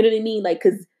 You know what I mean? Like,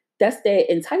 because that's that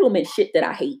entitlement shit that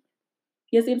I hate.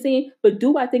 You know what I'm saying? But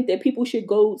do I think that people should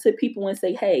go to people and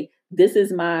say, hey, this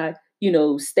is my,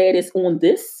 status on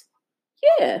this?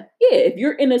 Yeah. If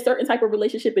you're in a certain type of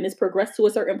relationship and it's progressed to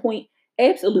a certain point,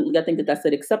 absolutely. I think that that's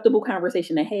an acceptable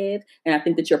conversation to have. And I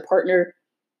think that your partner,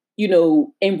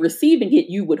 in receiving it,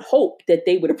 you would hope that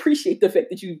they would appreciate the fact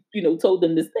that you, told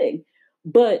them this thing.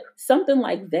 But something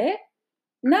like that,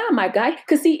 nah, my guy.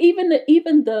 Because see,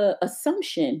 even the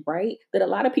assumption, right, that a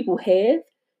lot of people have,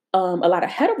 a lot of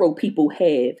hetero people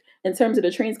have in terms of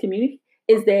the trans community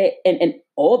is that, and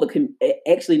all the,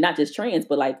 actually not just trans,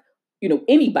 but like,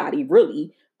 anybody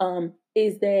really,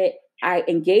 is that I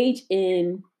engage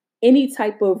in any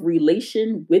type of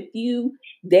relation with you,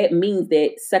 that means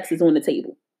that sex is on the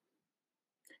table.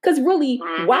 Because really,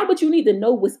 why would you need to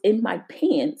know what's in my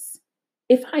pants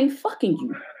if I ain't fucking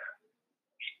you?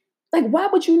 Like, why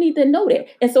would you need to know that?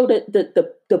 And so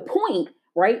the point,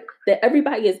 right, that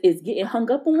everybody is getting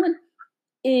hung up on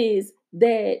is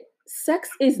that sex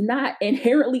is not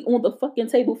inherently on the fucking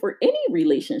table for any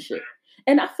relationship.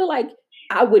 And I feel like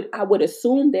I would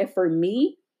assume that for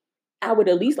me, I would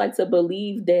at least like to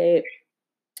believe that,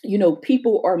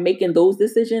 people are making those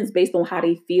decisions based on how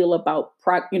they feel about,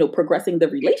 progressing the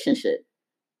relationship.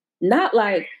 Not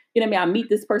like, I meet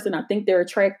this person, I think they're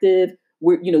attractive.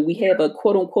 We have a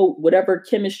quote unquote, whatever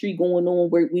chemistry going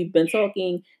on where we've been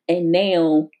talking. And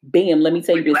now, bam, let me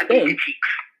tell you this thing.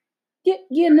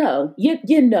 You know.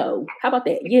 How about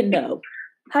that?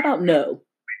 How about no?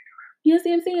 You know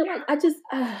what I'm saying? Like, I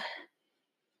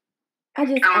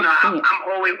don't know. I'm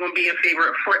always going to be in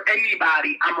favor for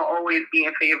anybody. I'm always be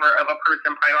in favor of a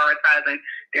person prioritizing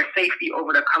their safety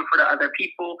over the comfort of other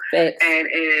people. Thanks. And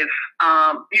if,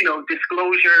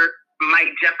 disclosure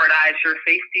might jeopardize your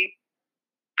safety,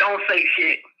 don't say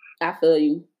shit. I feel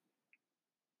you.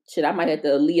 Shit, I might have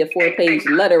to leave a 4-page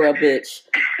letter, a bitch.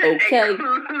 Okay. And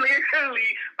clearly,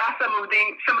 by some of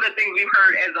the things we've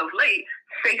heard as of late,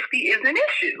 safety is an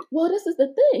issue. Well, this is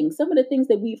the thing. Some of the things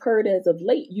that we've heard as of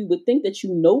late, you would think that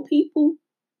you know people,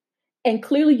 and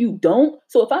clearly you don't.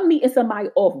 So if I'm meeting somebody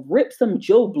off rip, some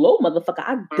Joe Blow motherfucker,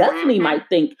 I definitely might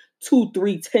think 2,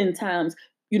 3, 10 times,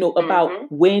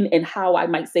 about when and how I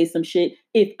might say some shit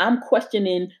if I'm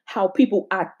questioning how people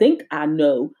I think I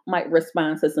know might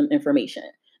respond to some information.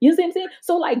 You see what I'm saying?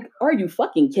 So, like, are you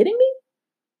fucking kidding me?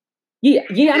 Yeah,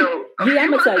 I'm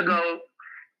gonna tell you.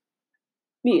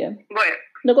 Yeah. Go ahead.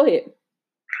 No, go ahead.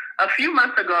 A few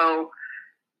months ago,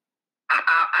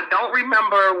 I don't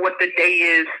remember what the day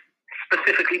is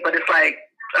specifically, but it's like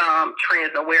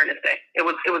Trans Awareness Day. It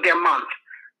was their month.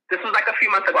 This was like a few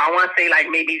months ago. I want to say like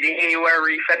maybe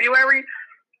January, February.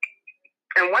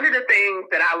 And one of the things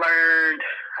that I learned,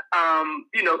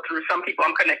 through some people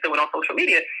I'm connected with on social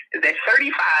media, is that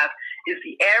 35 is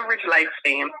the average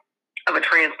lifespan of a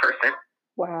trans person.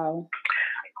 Wow.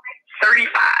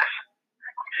 35.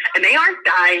 And they aren't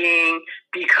dying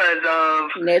because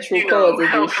of natural causes,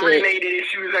 health-related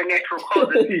issues or natural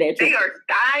causes. They are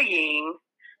dying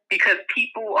because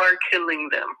people are killing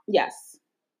them. Yes.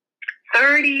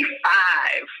 35.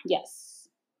 Yes.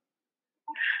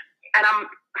 And I'm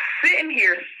sitting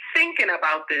here thinking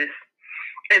about this.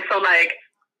 And so, like,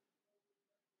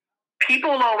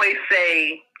 people always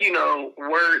say,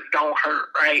 words don't hurt,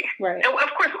 right? Right. And of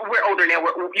course, we're older now.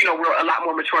 We're a lot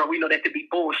more mature, and we know that to be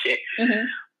bullshit. Mm-hmm.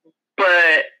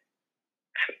 But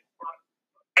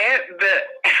the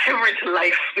average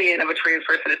lifespan of a trans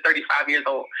person is 35 years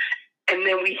old. And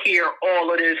then we hear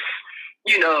all of this,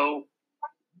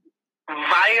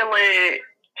 violent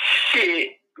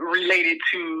shit related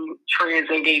to trans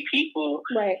and gay people.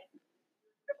 Right.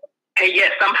 And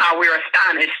yet somehow we're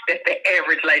astonished that the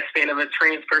average lifespan of a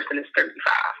trans person is 35.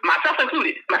 Myself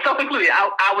included.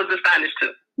 I was astonished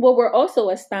too. Well, we're also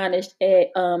astonished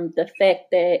at the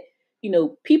fact that,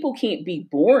 people can't be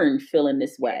born feeling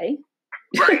this way.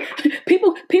 Right.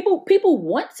 people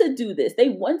want to do this. They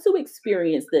want to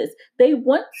experience this. They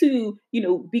want to,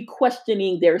 be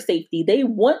questioning their safety. They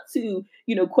want to,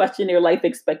 question their life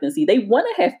expectancy. They want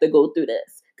to have to go through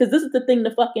this because this is the thing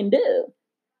to fucking do.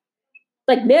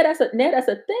 Like, now that's a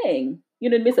thing. You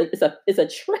know what I mean? It's a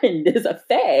trend. It's a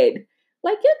fad.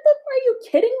 Like, are you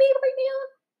kidding me right now?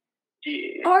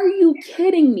 Yeah. Are you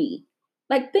kidding me?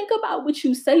 Like, think about what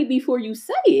you say before you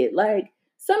say it. Like,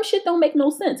 some shit don't make no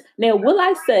sense. Now, will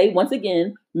I say, once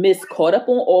again, Miss caught up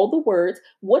on all the words,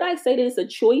 would I say that it's a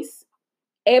choice?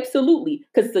 Absolutely.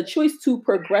 Because it's a choice to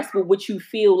progress with what you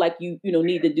feel like you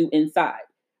need to do inside,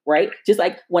 right? Just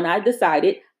like when I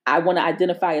decided I want to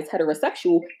identify as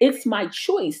heterosexual, it's my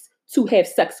choice to have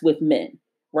sex with men,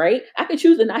 right? I could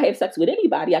choose to not have sex with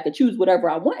anybody. I could choose whatever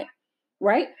I want,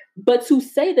 right? But to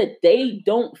say that they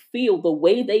don't feel the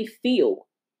way they feel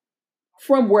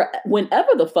from whenever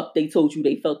the fuck they told you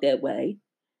they felt that way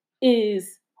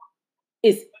it's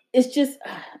just,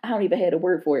 I don't even have a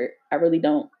word for it. I really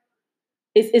don't.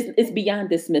 It's beyond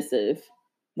dismissive,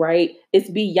 right? It's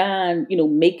beyond,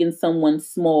 making someone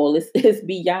small. It's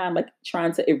beyond like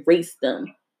trying to erase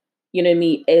them, you know what I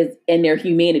mean, and their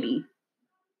humanity.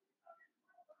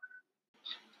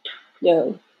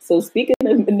 Yo, so speaking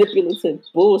of manipulative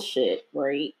bullshit,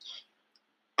 right?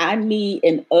 I need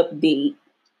an update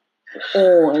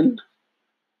on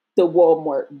the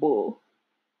Walmart bull,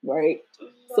 right?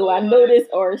 So I know this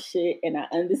our shit, and I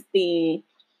understand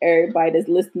everybody that's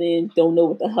listening don't know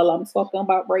what the hell I'm talking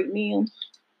about right now.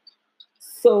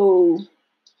 So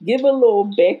give a little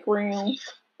background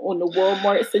on the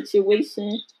Walmart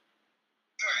situation,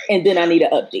 and then I need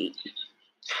an update.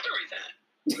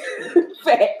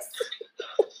 Facts.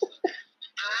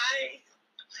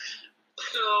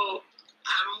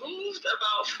 I moved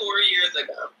about 4 years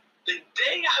ago. The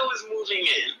day I was moving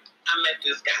in, I met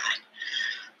this guy.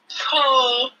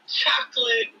 Tall,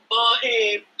 chocolate, bald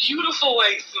head, beautiful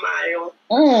white smile.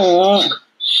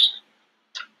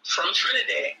 From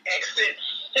Trinidad. Accent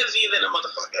heavy than a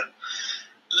motherfucker.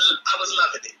 I was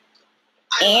loving it.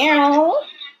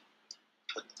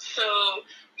 So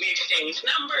we exchanged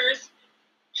numbers.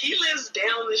 He lives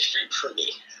down the street from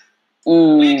me.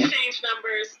 We exchanged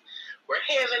numbers. We're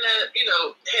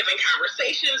having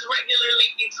conversations regularly.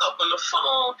 We talk on the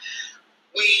phone.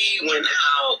 We went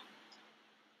out.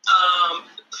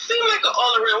 Seemed like an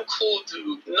all-around cool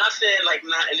dude. Nothing like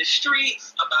not in the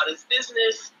streets, about his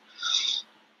business.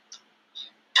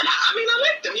 And I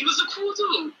liked him. He was a cool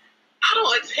dude. I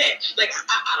don't attach. Like,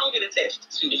 I don't get attached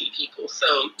to too many people.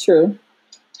 So true.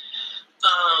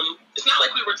 It's not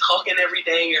like we were talking every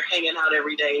day or hanging out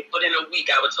every day, but in a week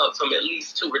I would talk to him at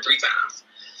least 2 or 3 times.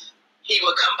 He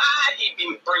would come by,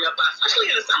 bring up, especially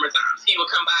in the summertime, he would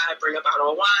come by, bring up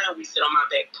bottle of wine, we sit on my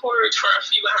back porch for a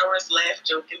few hours, laugh,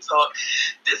 joke, and talk.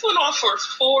 This went on for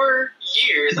 4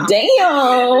 years. Damn!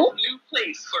 In this new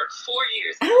place for 4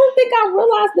 years. I don't think I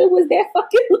realized it was that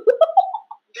fucking long.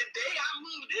 The day I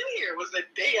moved in here was the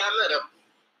day I met him.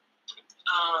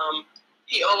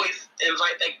 He always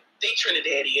invite, like, they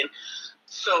Trinidadian.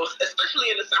 So, especially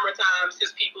in the summertime,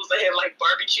 his peoples, they have, like,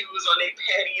 barbecues on their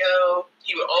patio.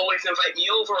 He would always invite me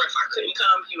over. If I couldn't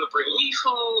come, he would bring me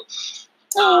food.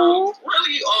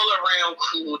 Really all around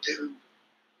cool dude.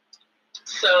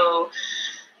 So,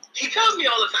 he tells me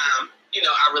all the time, you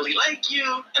know, I really like you.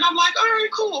 And I'm like, all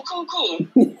right, cool.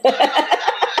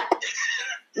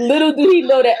 Little do he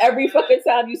know that every fucking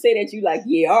time you say that, you like,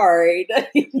 yeah, all right.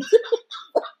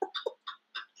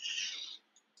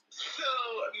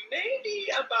 Maybe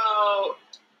about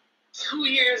 2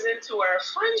 years into our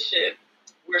friendship,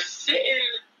 we're sitting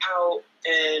out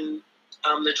in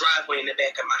the driveway in the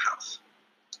back of my house.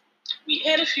 We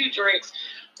had a few drinks.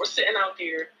 We're sitting out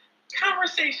there.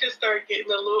 Conversations start getting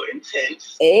a little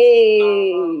intense. Hey.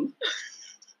 And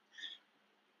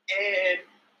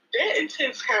that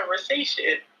intense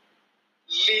conversation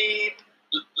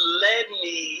led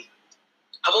me,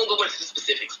 I won't go into the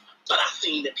specifics, but I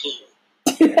seen the pen.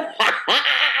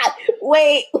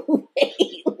 Wait. So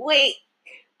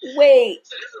this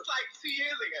is like 2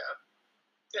 years ago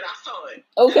that I saw it.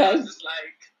 Okay. And I was just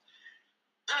like,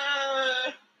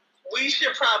 we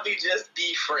should probably just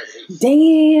be friends.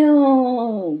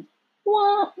 Damn.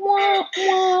 Wah. And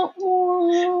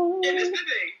this is the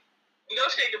thing. No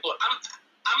shade to blow.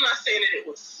 I'm not saying that it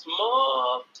was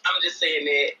small. I'm just saying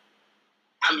that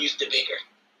I'm used to bigger.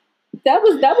 That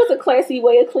was a classy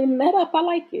way of cleaning that up. I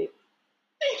like it.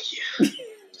 Thank you.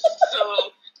 So,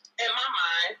 in my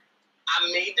mind,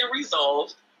 I made the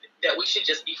resolve that we should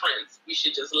just be friends. We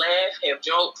should just laugh, have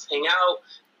jokes, hang out,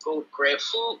 go grab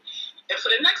food. And for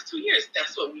the next 2 years,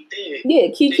 that's what we did. Yeah,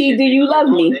 Kiki, do you love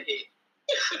me?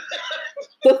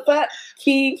 The fuck?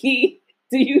 Kiki,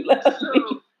 do you love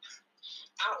me?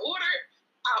 I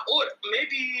ordered,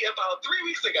 maybe about 3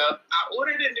 weeks ago, I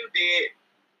ordered a new bed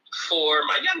for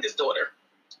my youngest daughter.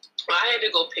 I had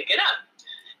to go pick it up.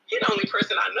 He's the only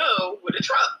person I know with a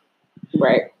truck.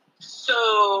 Right.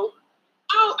 So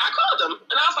I called him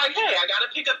and I was like, hey, I got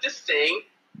to pick up this thing.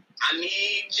 I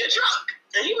need your truck.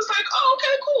 And he was like, oh,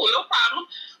 okay, cool. No problem.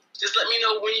 Just let me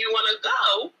know when you want to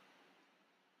go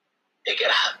pick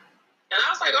it up. And I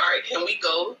was like, all right, can we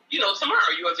go, tomorrow?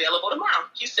 Are you available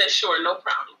tomorrow? He said, sure, no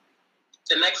problem.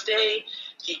 The next day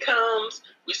he comes,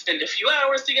 we spend a few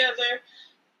hours together.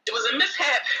 It was a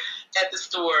mishap at the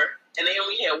store. And they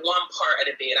only had one part of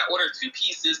the bed. I ordered 2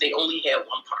 pieces. They only had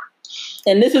one part.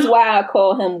 And this is why I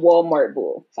call him Walmart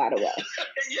Bull, by the way.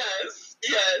 Yes.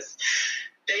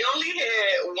 They only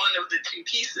had one of the 2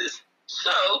 pieces.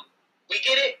 So we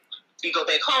get it. We go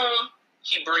back home.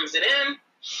 He brings it in.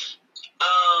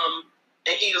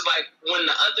 And he was like, when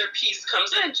the other piece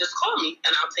comes in, just call me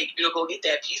and I'll take you to go get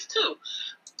that piece too.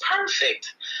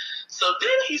 Perfect. So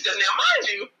then he says, now mind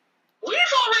you, we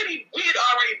had already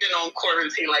been on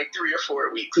quarantine like 3 or 4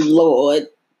 weeks. Lord.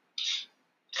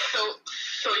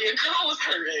 So your girl was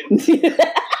hurting. Both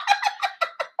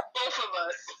of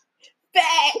us.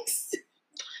 Facts.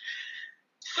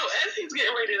 So as he's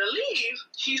getting ready to leave,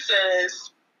 he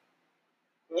says,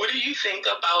 what do you think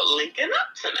about linking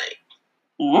up tonight?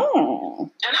 Oh.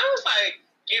 And I was like,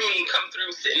 you mean come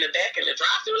through, sit in the back in the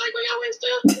drive-thru like we always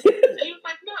do? And he was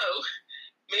like, no,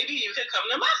 maybe you could come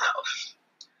to my house.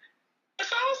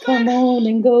 Come on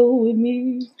and go with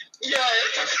me.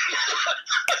 Yes.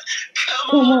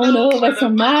 Come on over to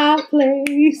my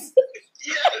place.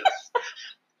 Yes.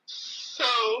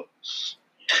 So,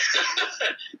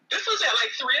 this was at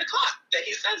like 3 o'clock that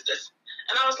he says this.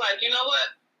 And I was like, you know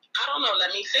what? I don't know.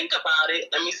 Let me think about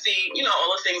it. Let me see,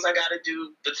 all the things I got to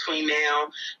do between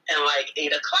now and like 8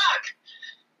 o'clock.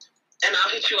 And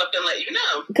I'll hit you up and let you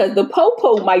know. Because the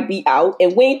po-po might be out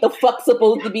and we ain't the fuck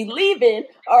supposed to be leaving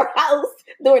our house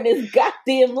during this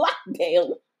goddamn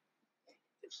lockdown.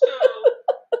 So I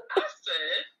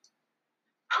said,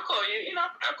 I'll call you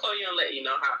and let you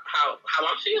know how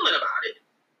I'm feeling about it.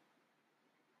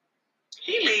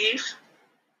 He leaves.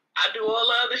 I do all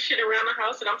the other shit around the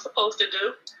house that I'm supposed to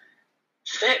do.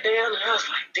 Sat down and I was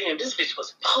like, damn, this bitch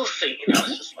was pulsating. I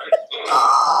was just like,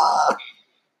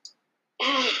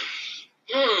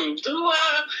 do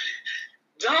I?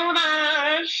 Don't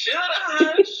I? Should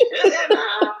I? Shouldn't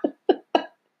I?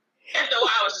 After a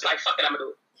while, I was just like, fuck it, I'm gonna do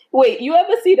it. Wait, you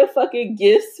ever see the fucking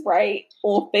gifts, right?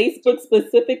 On Facebook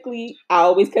specifically, I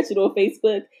always catch it on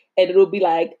Facebook, and it'll be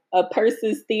like a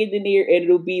person standing there, and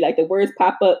it'll be like the words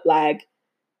pop up like,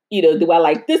 do I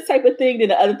like this type of thing? Then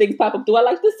the other things pop up, do I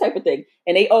like this type of thing?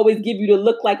 And they always give you the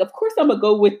look like, of course I'm gonna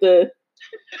go with the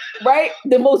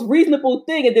most reasonable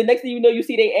thing, and then next thing you know, you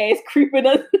see their ass creeping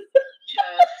us,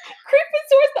 creeping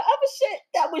towards the other shit.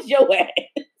 That was your ass.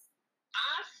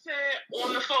 I said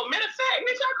on the phone, matter of fact,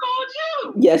 bitch, I called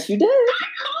you. Yes, you did. I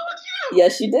called you.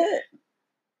 Yes, you did.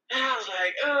 And I was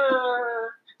like,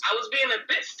 I was being a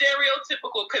bit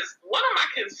stereotypical because one of my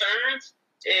concerns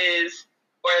is,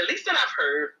 or at least that I've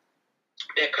heard,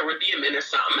 that Caribbean men are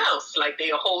something else. Like they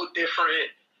a whole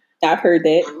different I've heard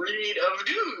that breed of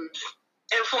dudes.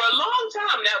 And for a long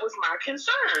time, that was my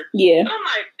concern. Yeah. But I'm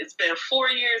like, it's been 4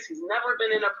 years. He's never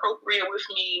been inappropriate with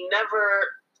me.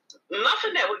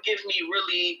 Nothing that would give me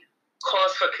really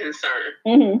cause for concern.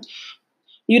 Mm-hmm.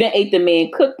 You done ate the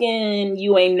man cooking.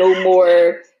 You ain't no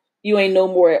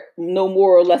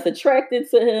more or less attracted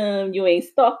to him. You ain't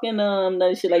stalking him, none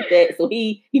of shit like that. So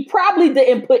he probably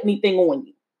didn't put anything on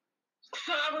you.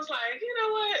 So I was like, you know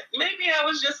what? Maybe I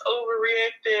was just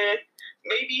overreacting.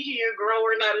 Maybe he a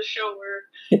grower, not a shower.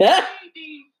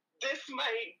 Maybe this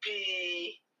might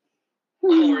be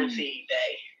quarantine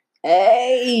day.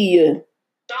 Hey.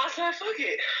 So I said, fuck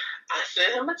it. I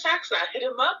sent him a text. I hit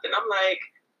him up, and I'm like,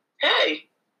 hey,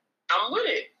 I'm with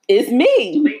it. It's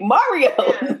me, Mario.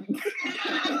 Yeah.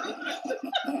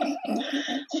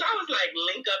 So I was like,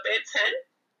 link up at 10.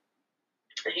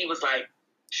 And he was like,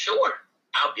 sure.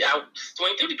 I'll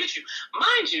swing through to get you.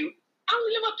 Mind you, I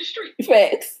only live up the street.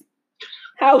 Facts.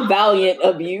 How valiant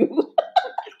of you. I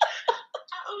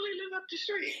only live up the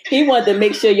street. He wanted to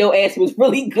make sure your ass was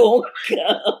really going to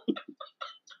come.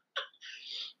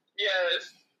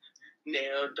 Yes.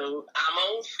 Now, though, I'm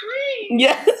on screen.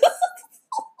 Yes.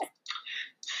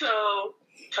 So,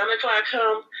 10 o'clock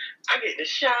come, I get in the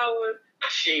shower, I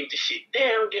shave the shit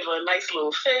down, give her a nice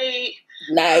little fade.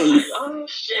 Nice. Like, oh,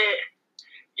 shit.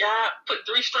 Yeah, put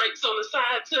 3 stripes on the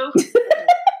side, too.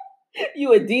 You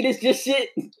Adidas just shit.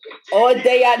 All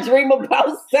day I dream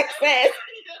about sex ass.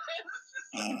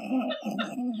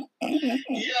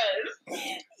 Yes.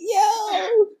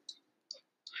 Yo.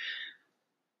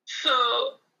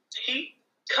 So he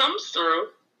comes through.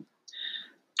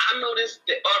 I noticed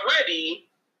that already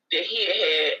that he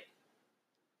had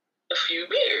a few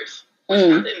beers, which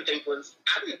I didn't think was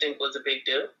a big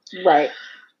deal. Right.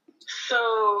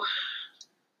 So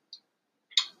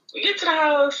we get to the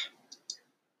house.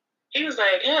 He was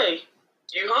like, "Hey,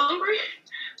 you hungry?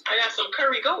 I got some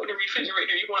curry goat in the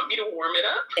refrigerator. You want me to warm it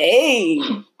up?" Hey.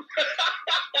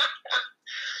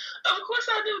 Of course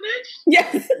I do, bitch.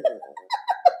 Yes.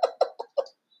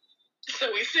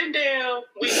 So we sit down,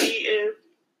 we eating.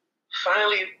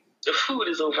 Finally, the food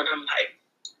is over, and I'm like,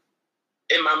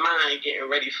 in my mind, getting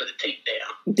ready for the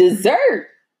takedown. Dessert.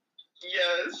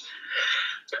 Yes.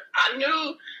 I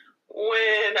knew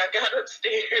when I got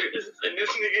upstairs and this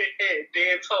nigga had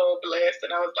Dan Tall blast,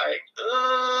 and I was like,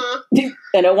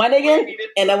 And a one again?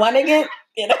 And a one again?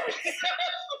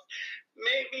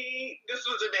 Maybe this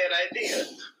was a bad idea.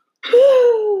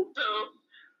 So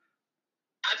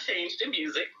I changed the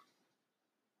music.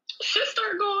 Shit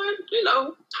started going,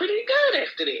 pretty good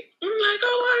after that. I'm like,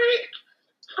 all right,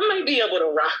 I might be able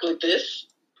to rock with this.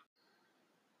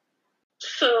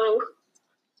 So,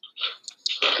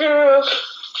 girl,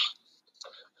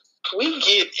 we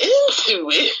get into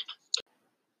it.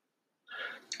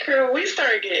 Girl, we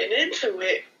started getting into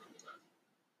it.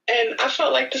 And I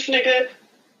felt like this nigga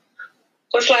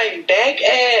was like back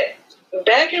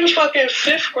in fucking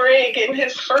 5th grade getting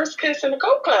his first kiss in the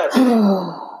coat closet.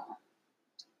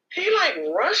 He like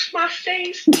rushed my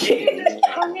face, getting his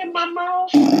tongue in my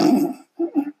mouth.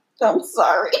 I'm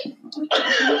sorry.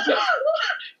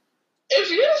 If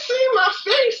you see my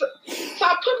face, so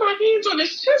I put my hands on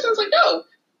his chest. I was like, "No,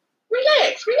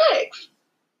 relax.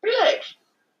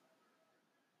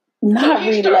 Not so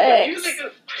relax.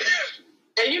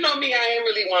 And you know me, I ain't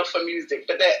really one for music,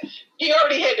 but that he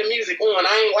already had the music on.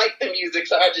 I ain't like the music,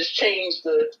 so I just changed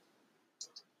the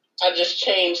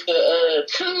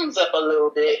tunes up a little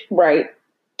bit. Right.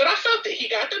 But I felt that he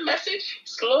got the message,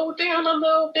 slowed down a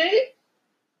little bit.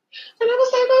 And I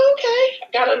was like, oh, okay. I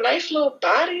got a nice little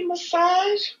body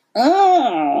massage.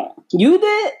 You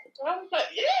did? I was like,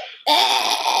 yeah.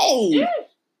 Hey. Yeah.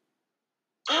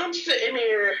 I'm sitting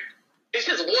here. It's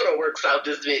just waterworks out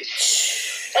this bitch.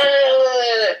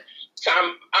 So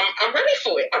I'm ready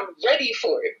for it. I'm ready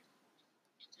for it.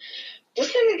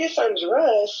 This nigga gets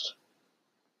undressed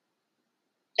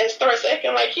and starts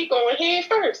acting like he going head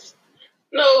first.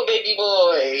 No, baby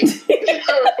boy.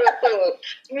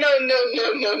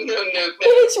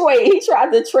 He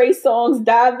tried the Trey Songz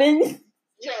diving.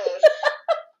 Yes.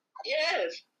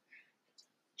 Yes.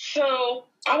 So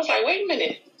I was like, wait a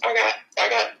minute. I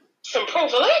got some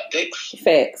prophylactics.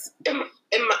 Facts. In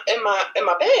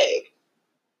my bag.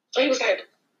 So he was like,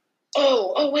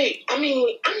 oh wait. I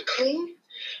mean, I'm clean.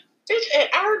 Bitch,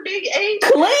 at our big age.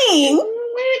 Clean?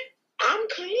 I'm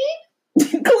clean?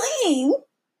 Clean?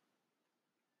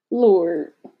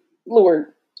 Lord. I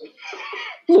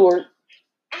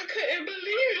couldn't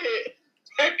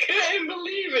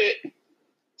believe it.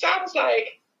 So I was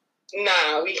like,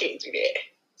 nah, we can't do that.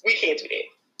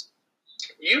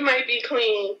 You might be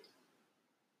clean,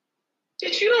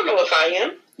 but you don't know if I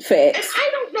am. Facts. And I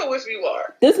don't know if you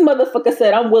are. This motherfucker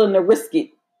said, I'm willing to risk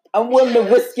it. I'm willing to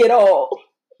risk it all.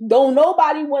 Don't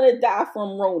nobody want to die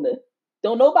from Rona.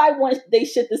 Don't nobody want they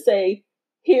shit to say,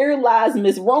 here lies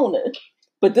Miss Rona.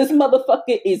 But this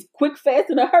motherfucker is quick, fast,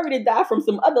 in a hurry to die from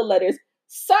some other letters.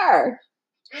 Sir.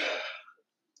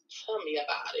 Tell me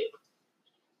about it.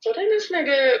 So then this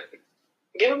nigga,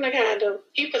 give him the condom.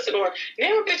 He puts it on.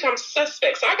 Now, bitch, I'm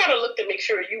suspect. So I gotta look to make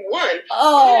sure you won.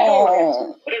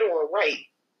 Oh. Put it on right.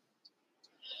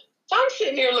 So I'm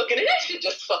sitting there looking, and that shit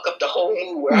just fuck up the whole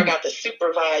mood where I got to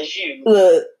supervise you.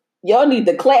 Look, y'all need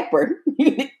the clapper.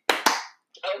 Okay.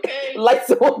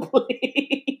 Lights on,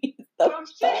 please. So I'm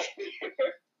sitting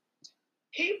there.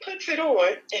 He puts it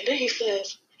on, and then he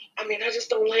says, I mean, I just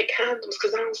don't like condoms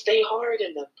because I don't stay hard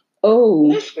in them. Oh,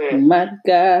 listen, my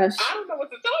gosh. I don't know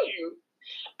what to tell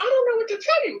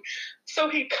you. So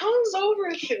he comes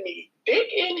over to me, dick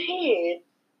in hand,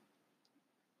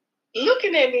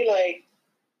 looking at me like,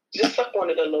 just suck on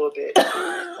it a little bit.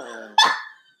 Bitch,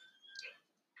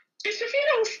 if you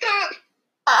don't stop,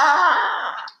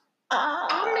 I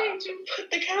made you put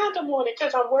the condom on it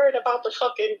because I'm worried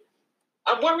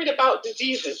about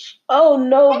diseases. Oh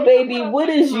no, baby, what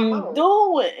is you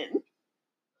doing?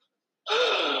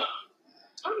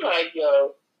 I'm like,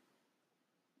 yo,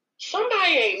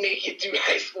 somebody ain't make you do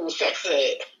high school sex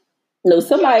ed. No,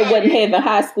 somebody wasn't having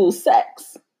high school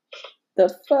sex. The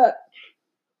fuck?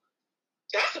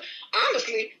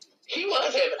 Honestly, he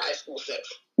was having high school sex.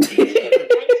 He was having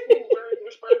high school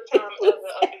his first time ever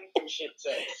some shit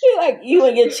sex. He like, you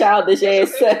and your childish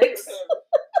ass sex.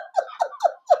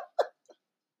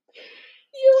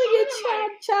 You and your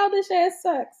childish ass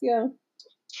sex, yeah.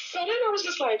 So then I was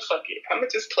just like, fuck it. I'm going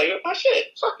to just play with my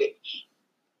shit. Fuck it.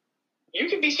 You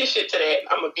can beat your shit to that.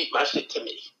 I'm going to beat my shit to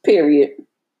me. Period.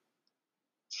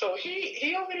 So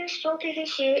he over there stroking his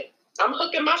shit. I'm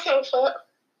hooking myself up.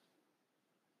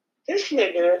 This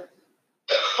nigga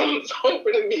comes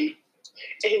over to me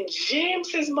and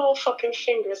jams his motherfucking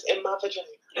fingers in my vagina.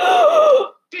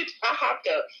 Bitch, I hopped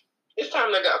up. It's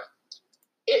time to go.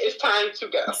 It is time to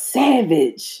go.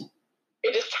 Savage.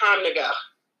 It is time to go.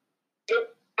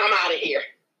 I'm out of here.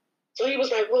 So he was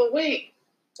like, well, wait.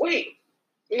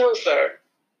 No, sir.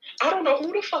 I don't know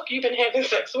who the fuck you've been having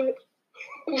sex with.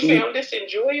 Who found this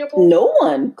enjoyable? No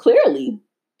one, clearly.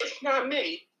 It's not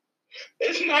me.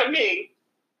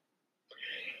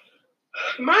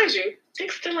 Mind you,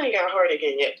 Dick still ain't got hard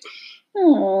again yet.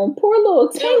 Oh, poor little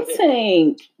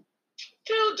Tank.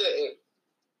 Still didn't.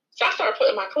 So I started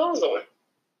putting my clothes on.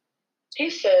 He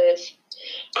says,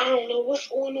 I don't know what's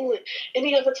going on.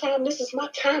 Any other time, this is my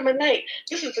time of night.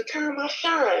 This is the time I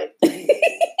shine.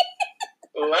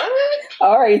 What?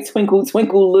 All right, twinkle,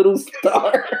 twinkle, little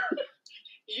star.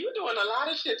 You doing a lot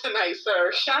of shit tonight,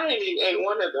 sir. Shining ain't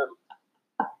one of them.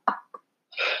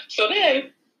 So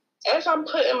then, as I'm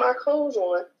putting my clothes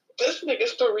on, this nigga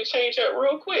story changed up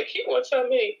real quick. He gonna tell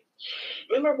me,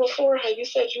 remember before how you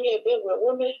said you had been with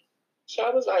women? So I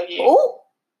was like, yeah. Ooh.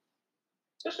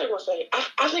 This nigga gonna say,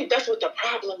 I think that's what the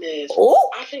problem is. Ooh.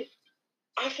 I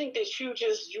think that you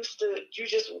just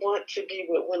want to be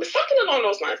with women. Something along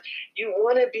those lines. You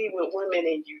want to be with women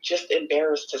and you just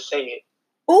embarrassed to say it.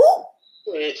 Ooh.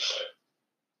 Which,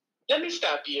 let me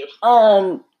stop you.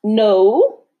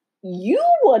 No. You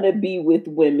want to be with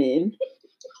women.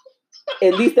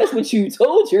 At least that's what you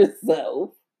told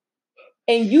yourself.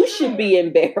 And you should be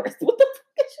embarrassed. What the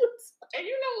fuck is you saying? And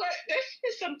you know what?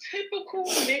 That's some typical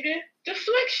nigga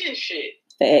deflection shit.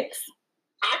 Facts.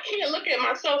 I can't look at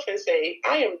myself and say,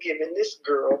 I am giving this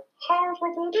girl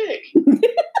horrible dick.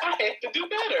 I have to do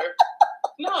better.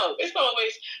 No, it's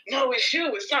always, no, it's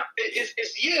you.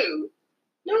 It's you.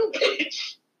 No,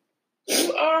 bitch.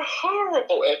 You are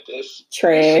horrible at this.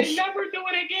 Trash. You should never do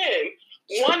it again.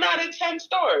 1 out of 10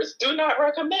 stars. Do not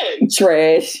recommend.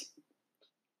 Trash.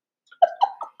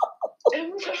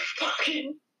 It was a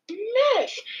fucking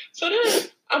mess. So then,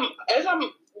 as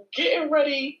I'm getting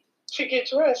ready to get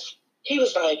dressed, he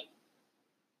was like,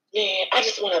 man, I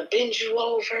just want to bend you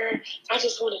over. I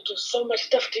just want to do so much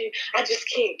stuff to you. I just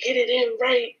can't get it in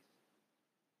right.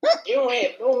 You don't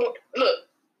have no more. Look,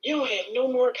 you don't have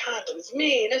no more condoms.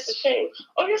 Man, that's a shame.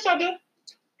 Oh, yes, I do.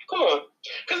 Come on.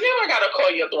 Because now I got to call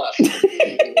your bluff.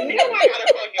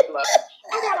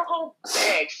 I got a whole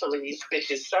bag full of these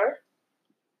bitches, sir.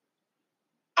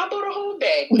 I bought a whole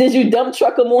bag. Did you dump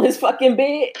truck him on his fucking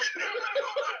bed?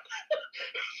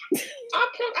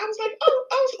 I was like, oh,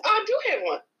 I do have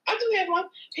one.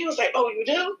 He was like, oh, you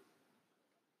do?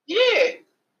 Yeah.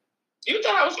 You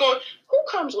thought I was going, who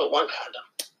comes with one condom?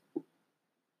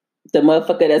 The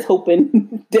motherfucker that's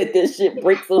hoping that this shit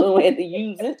breaks so he don't have to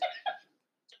use it.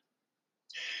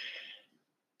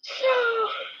 So,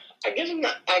 I give him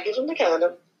the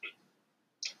condom.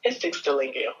 His dick still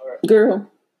ain't getting hard. Girl.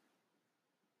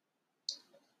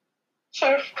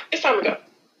 Sir, it's time to go.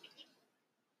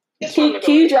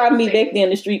 Can you drive me back down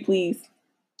the street, please?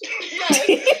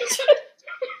 Yes.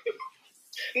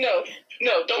 No,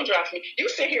 don't drive me. You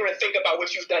sit here and think about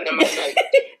what you've done to my night.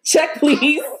 Check,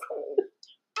 please.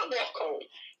 I walk home.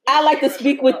 I'd like to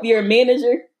speak with your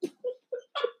manager. And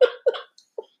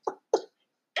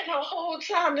the whole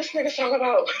time this nigga talking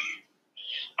about,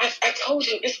 I told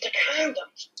you, it's the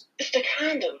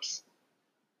condoms.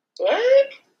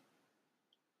 What?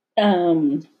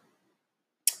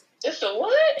 It's the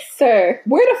what? Sir,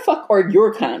 where the fuck are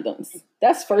your condoms?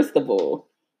 That's first of all.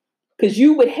 Because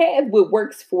you would have what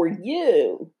works for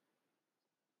you.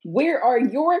 Where are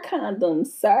your condoms,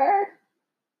 sir?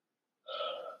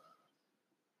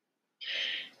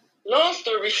 Long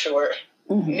story short,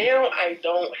 now I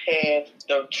don't have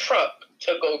the truck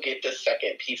to go get the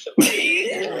second piece of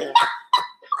meat.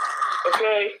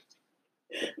 Okay?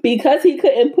 Because he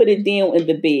couldn't put it down in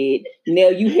the bed, now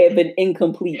you have an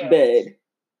incomplete bed.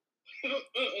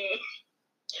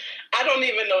 I don't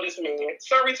even know this man.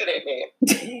 Sorry to that man.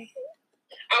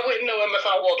 I wouldn't know him if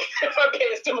I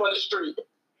passed him on the street.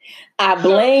 I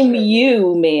blame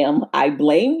you, ma'am. I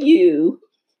blame you.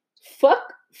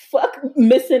 Fuck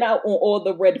missing out on all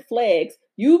the red flags.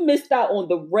 You missed out on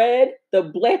the red, the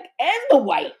black, and the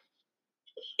white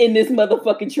in this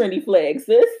motherfucking Trinity flag,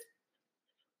 sis.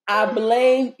 I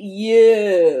blame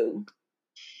you.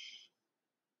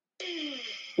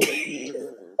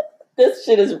 This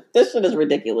shit is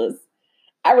ridiculous.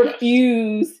 I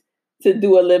refuse to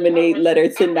do a lemonade letter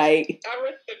tonight. I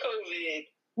risked the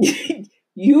COVID.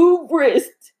 You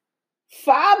risked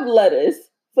 5 letters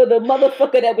for the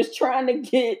motherfucker that was trying to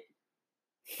get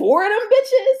 4 of them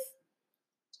bitches?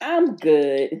 I'm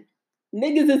good.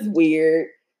 Niggas is weird.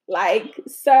 Like,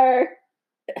 sir.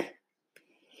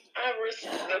 I risked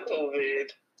the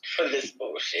COVID for this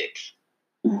bullshit.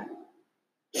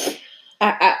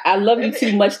 I love you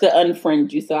too much to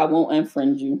unfriend you, so I won't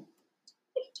unfriend you.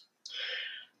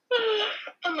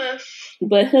 Unless.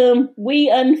 But him, we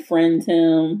unfriend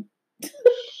him.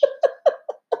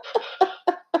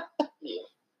 Yeah.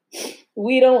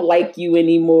 We don't like you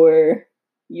anymore.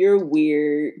 You're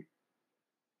weird.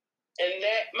 And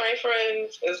that, my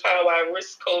friends, is how I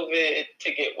risk COVID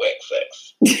to get wet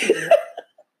sex.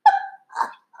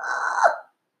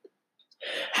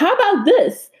 How about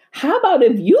this? How about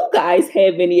if you guys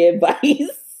have any advice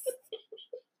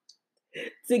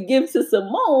to give to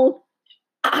Simone?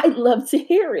 I'd love to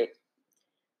hear it.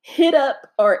 Hit up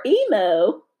our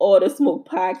email,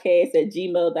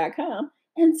 allthesmokepodcast@gmail.com,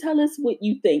 and tell us what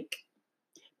you think.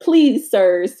 Please,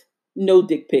 sirs, no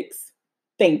dick pics.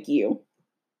 Thank you.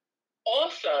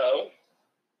 Also,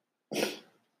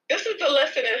 this is the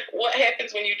lesson in what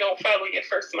happens when you don't follow your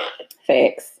first mind.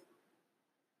 Facts.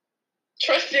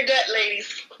 Trust your gut,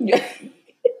 ladies.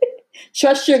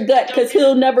 Trust your gut, because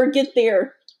he'll never get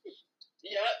there.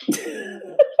 Yep.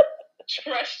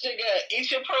 Trust your gut.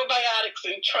 Eat your probiotics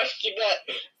and trust your gut.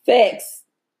 Facts.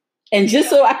 And just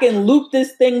so I can loop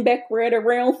this thing back right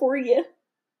around for you,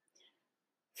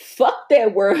 fuck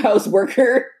that warehouse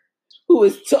worker who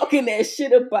is talking that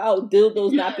shit about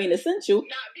dildos not being essential.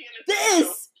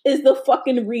 This is the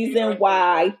fucking reason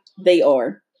why they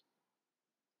are.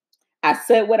 I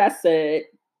said what I said.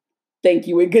 Thank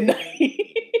you and good night.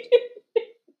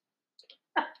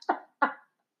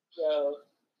 Yo.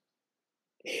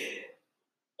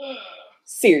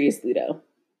 Seriously though,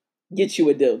 get you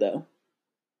a dildo.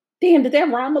 Damn, did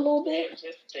that rhyme a little bit? I'm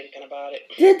just thinking about it.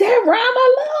 Did that rhyme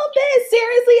a little bit?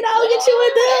 Seriously though, get you a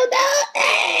dildo.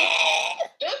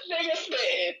 This nigga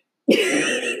said.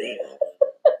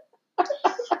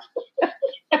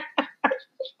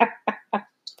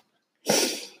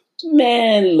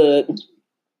 Man, look.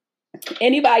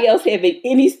 Anybody else having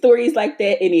any stories like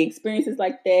that, any experiences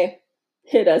like that,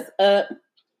 hit us up.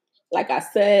 Like I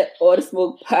said, All the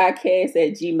Smoke Podcast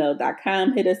at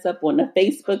gmail.com. Hit us up on the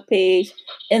Facebook page,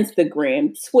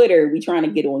 Instagram, Twitter. We trying to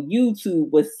get on YouTube.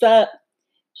 What's up?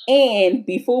 And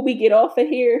before we get off of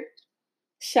here,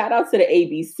 shout out to the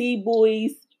ABC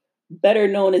Boys, better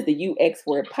known as the UX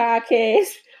Word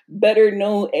Podcast, better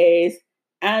known as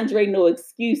Andre No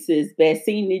Excuses,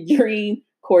 Bassine the Dream,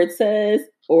 Cortez,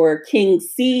 or King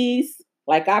C's.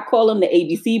 Like I call them, the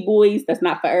ABC Boys. That's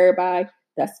not for everybody.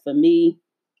 That's for me.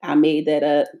 I made that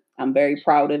up. I'm very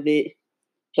proud of it.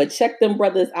 But check them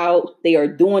brothers out. They are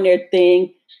doing their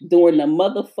thing during the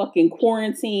motherfucking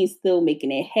quarantine, still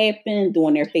making it happen,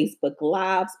 doing their Facebook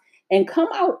Lives. And come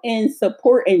out and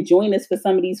support and join us for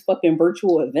some of these fucking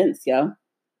virtual events, yo.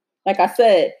 Like I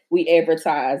said, we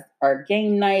advertise our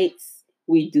game nights.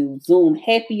 We do Zoom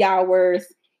happy hours.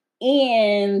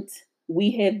 And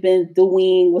we have been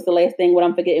doing, what's the last thing? What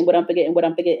I'm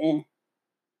forgetting?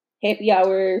 Happy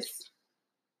hours,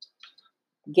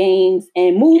 games,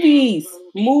 and movies,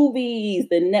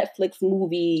 the Netflix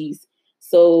movies.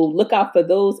 So look out for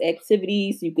those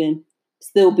activities. You can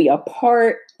still be a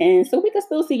part, and so we can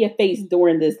still see your face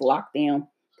during this lockdown,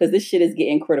 because this shit is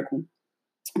getting critical.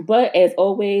 But as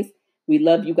always, we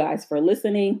love you guys for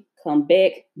listening. Come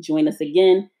back, join us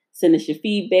again, send us your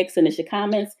feedback, send us your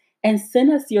comments, and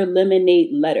send us your lemonade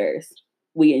letters.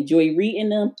 We enjoy reading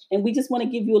them, and we just want to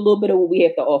give you a little bit of what we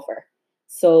have to offer.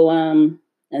 So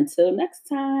until next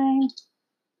time,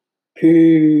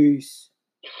 peace.